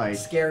dream. Like,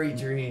 scary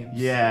dream.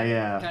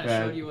 Yeah. Kind of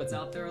showed you what's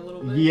out there a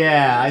little bit.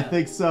 Yeah, I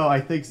think so.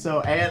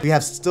 And we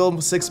have still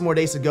 6 more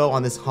days to go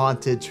on this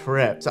haunted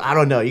trip. So I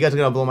don't know. You guys are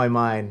gonna blow my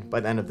mind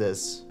by the end of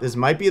this. This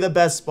might be the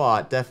best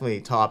spot,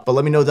 definitely top. But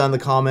let me know down in the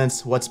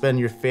comments what's been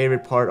your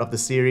favorite part of the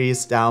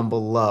series down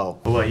below.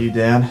 What about you,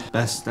 Dan?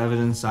 Best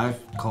evidence I've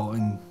caught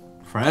in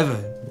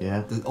forever.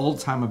 Yeah. The whole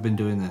time I've been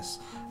doing this,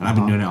 and I've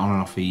been doing it on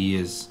and off for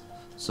years.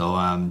 So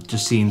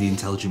just seeing the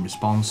intelligent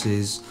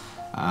responses,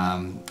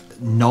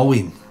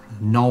 knowing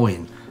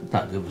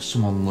that there was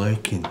someone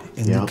lurking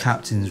in the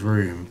captain's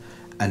room,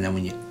 and then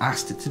when you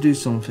asked it to do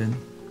something,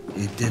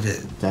 it did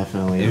it.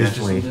 Definitely. It was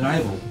just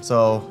undeniable.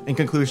 So, in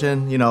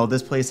conclusion, you know,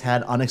 this place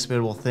had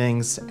unexplainable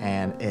things,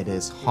 and it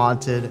is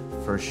haunted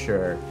for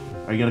sure.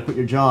 Are you gonna quit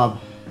your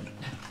job?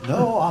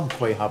 No, I'm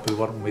quite happy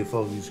working with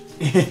all these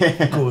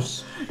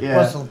ghosts. Yeah.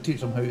 Plus, I'll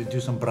teach them how to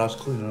do some brass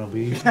cleaning. I'll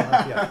be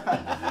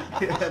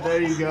Yeah,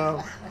 there you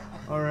go.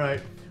 All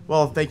right.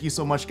 Well, thank you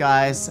so much,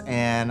 guys,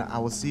 and I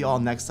will see you all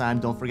next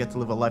time. Don't forget to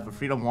live a life of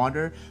freedom,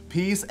 wander,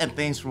 peace, and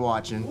thanks for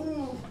watching.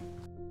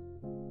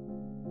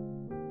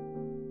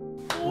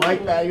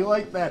 Like that, you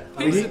like that.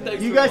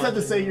 You guys have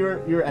to say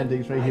your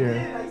endings right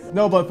here.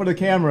 No, but for the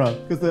camera,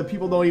 because the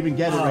people don't even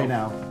get it right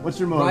now. What's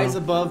your motto? Rise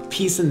above,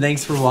 peace, and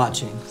thanks for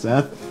watching.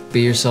 Seth?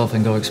 Be yourself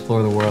and go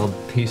explore the world.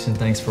 Peace and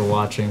thanks for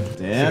watching.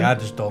 Dan? See, I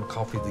just don't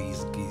copy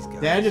these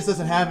guys. Dan just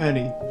doesn't have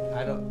any.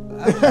 I don't.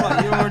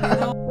 You already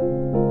know.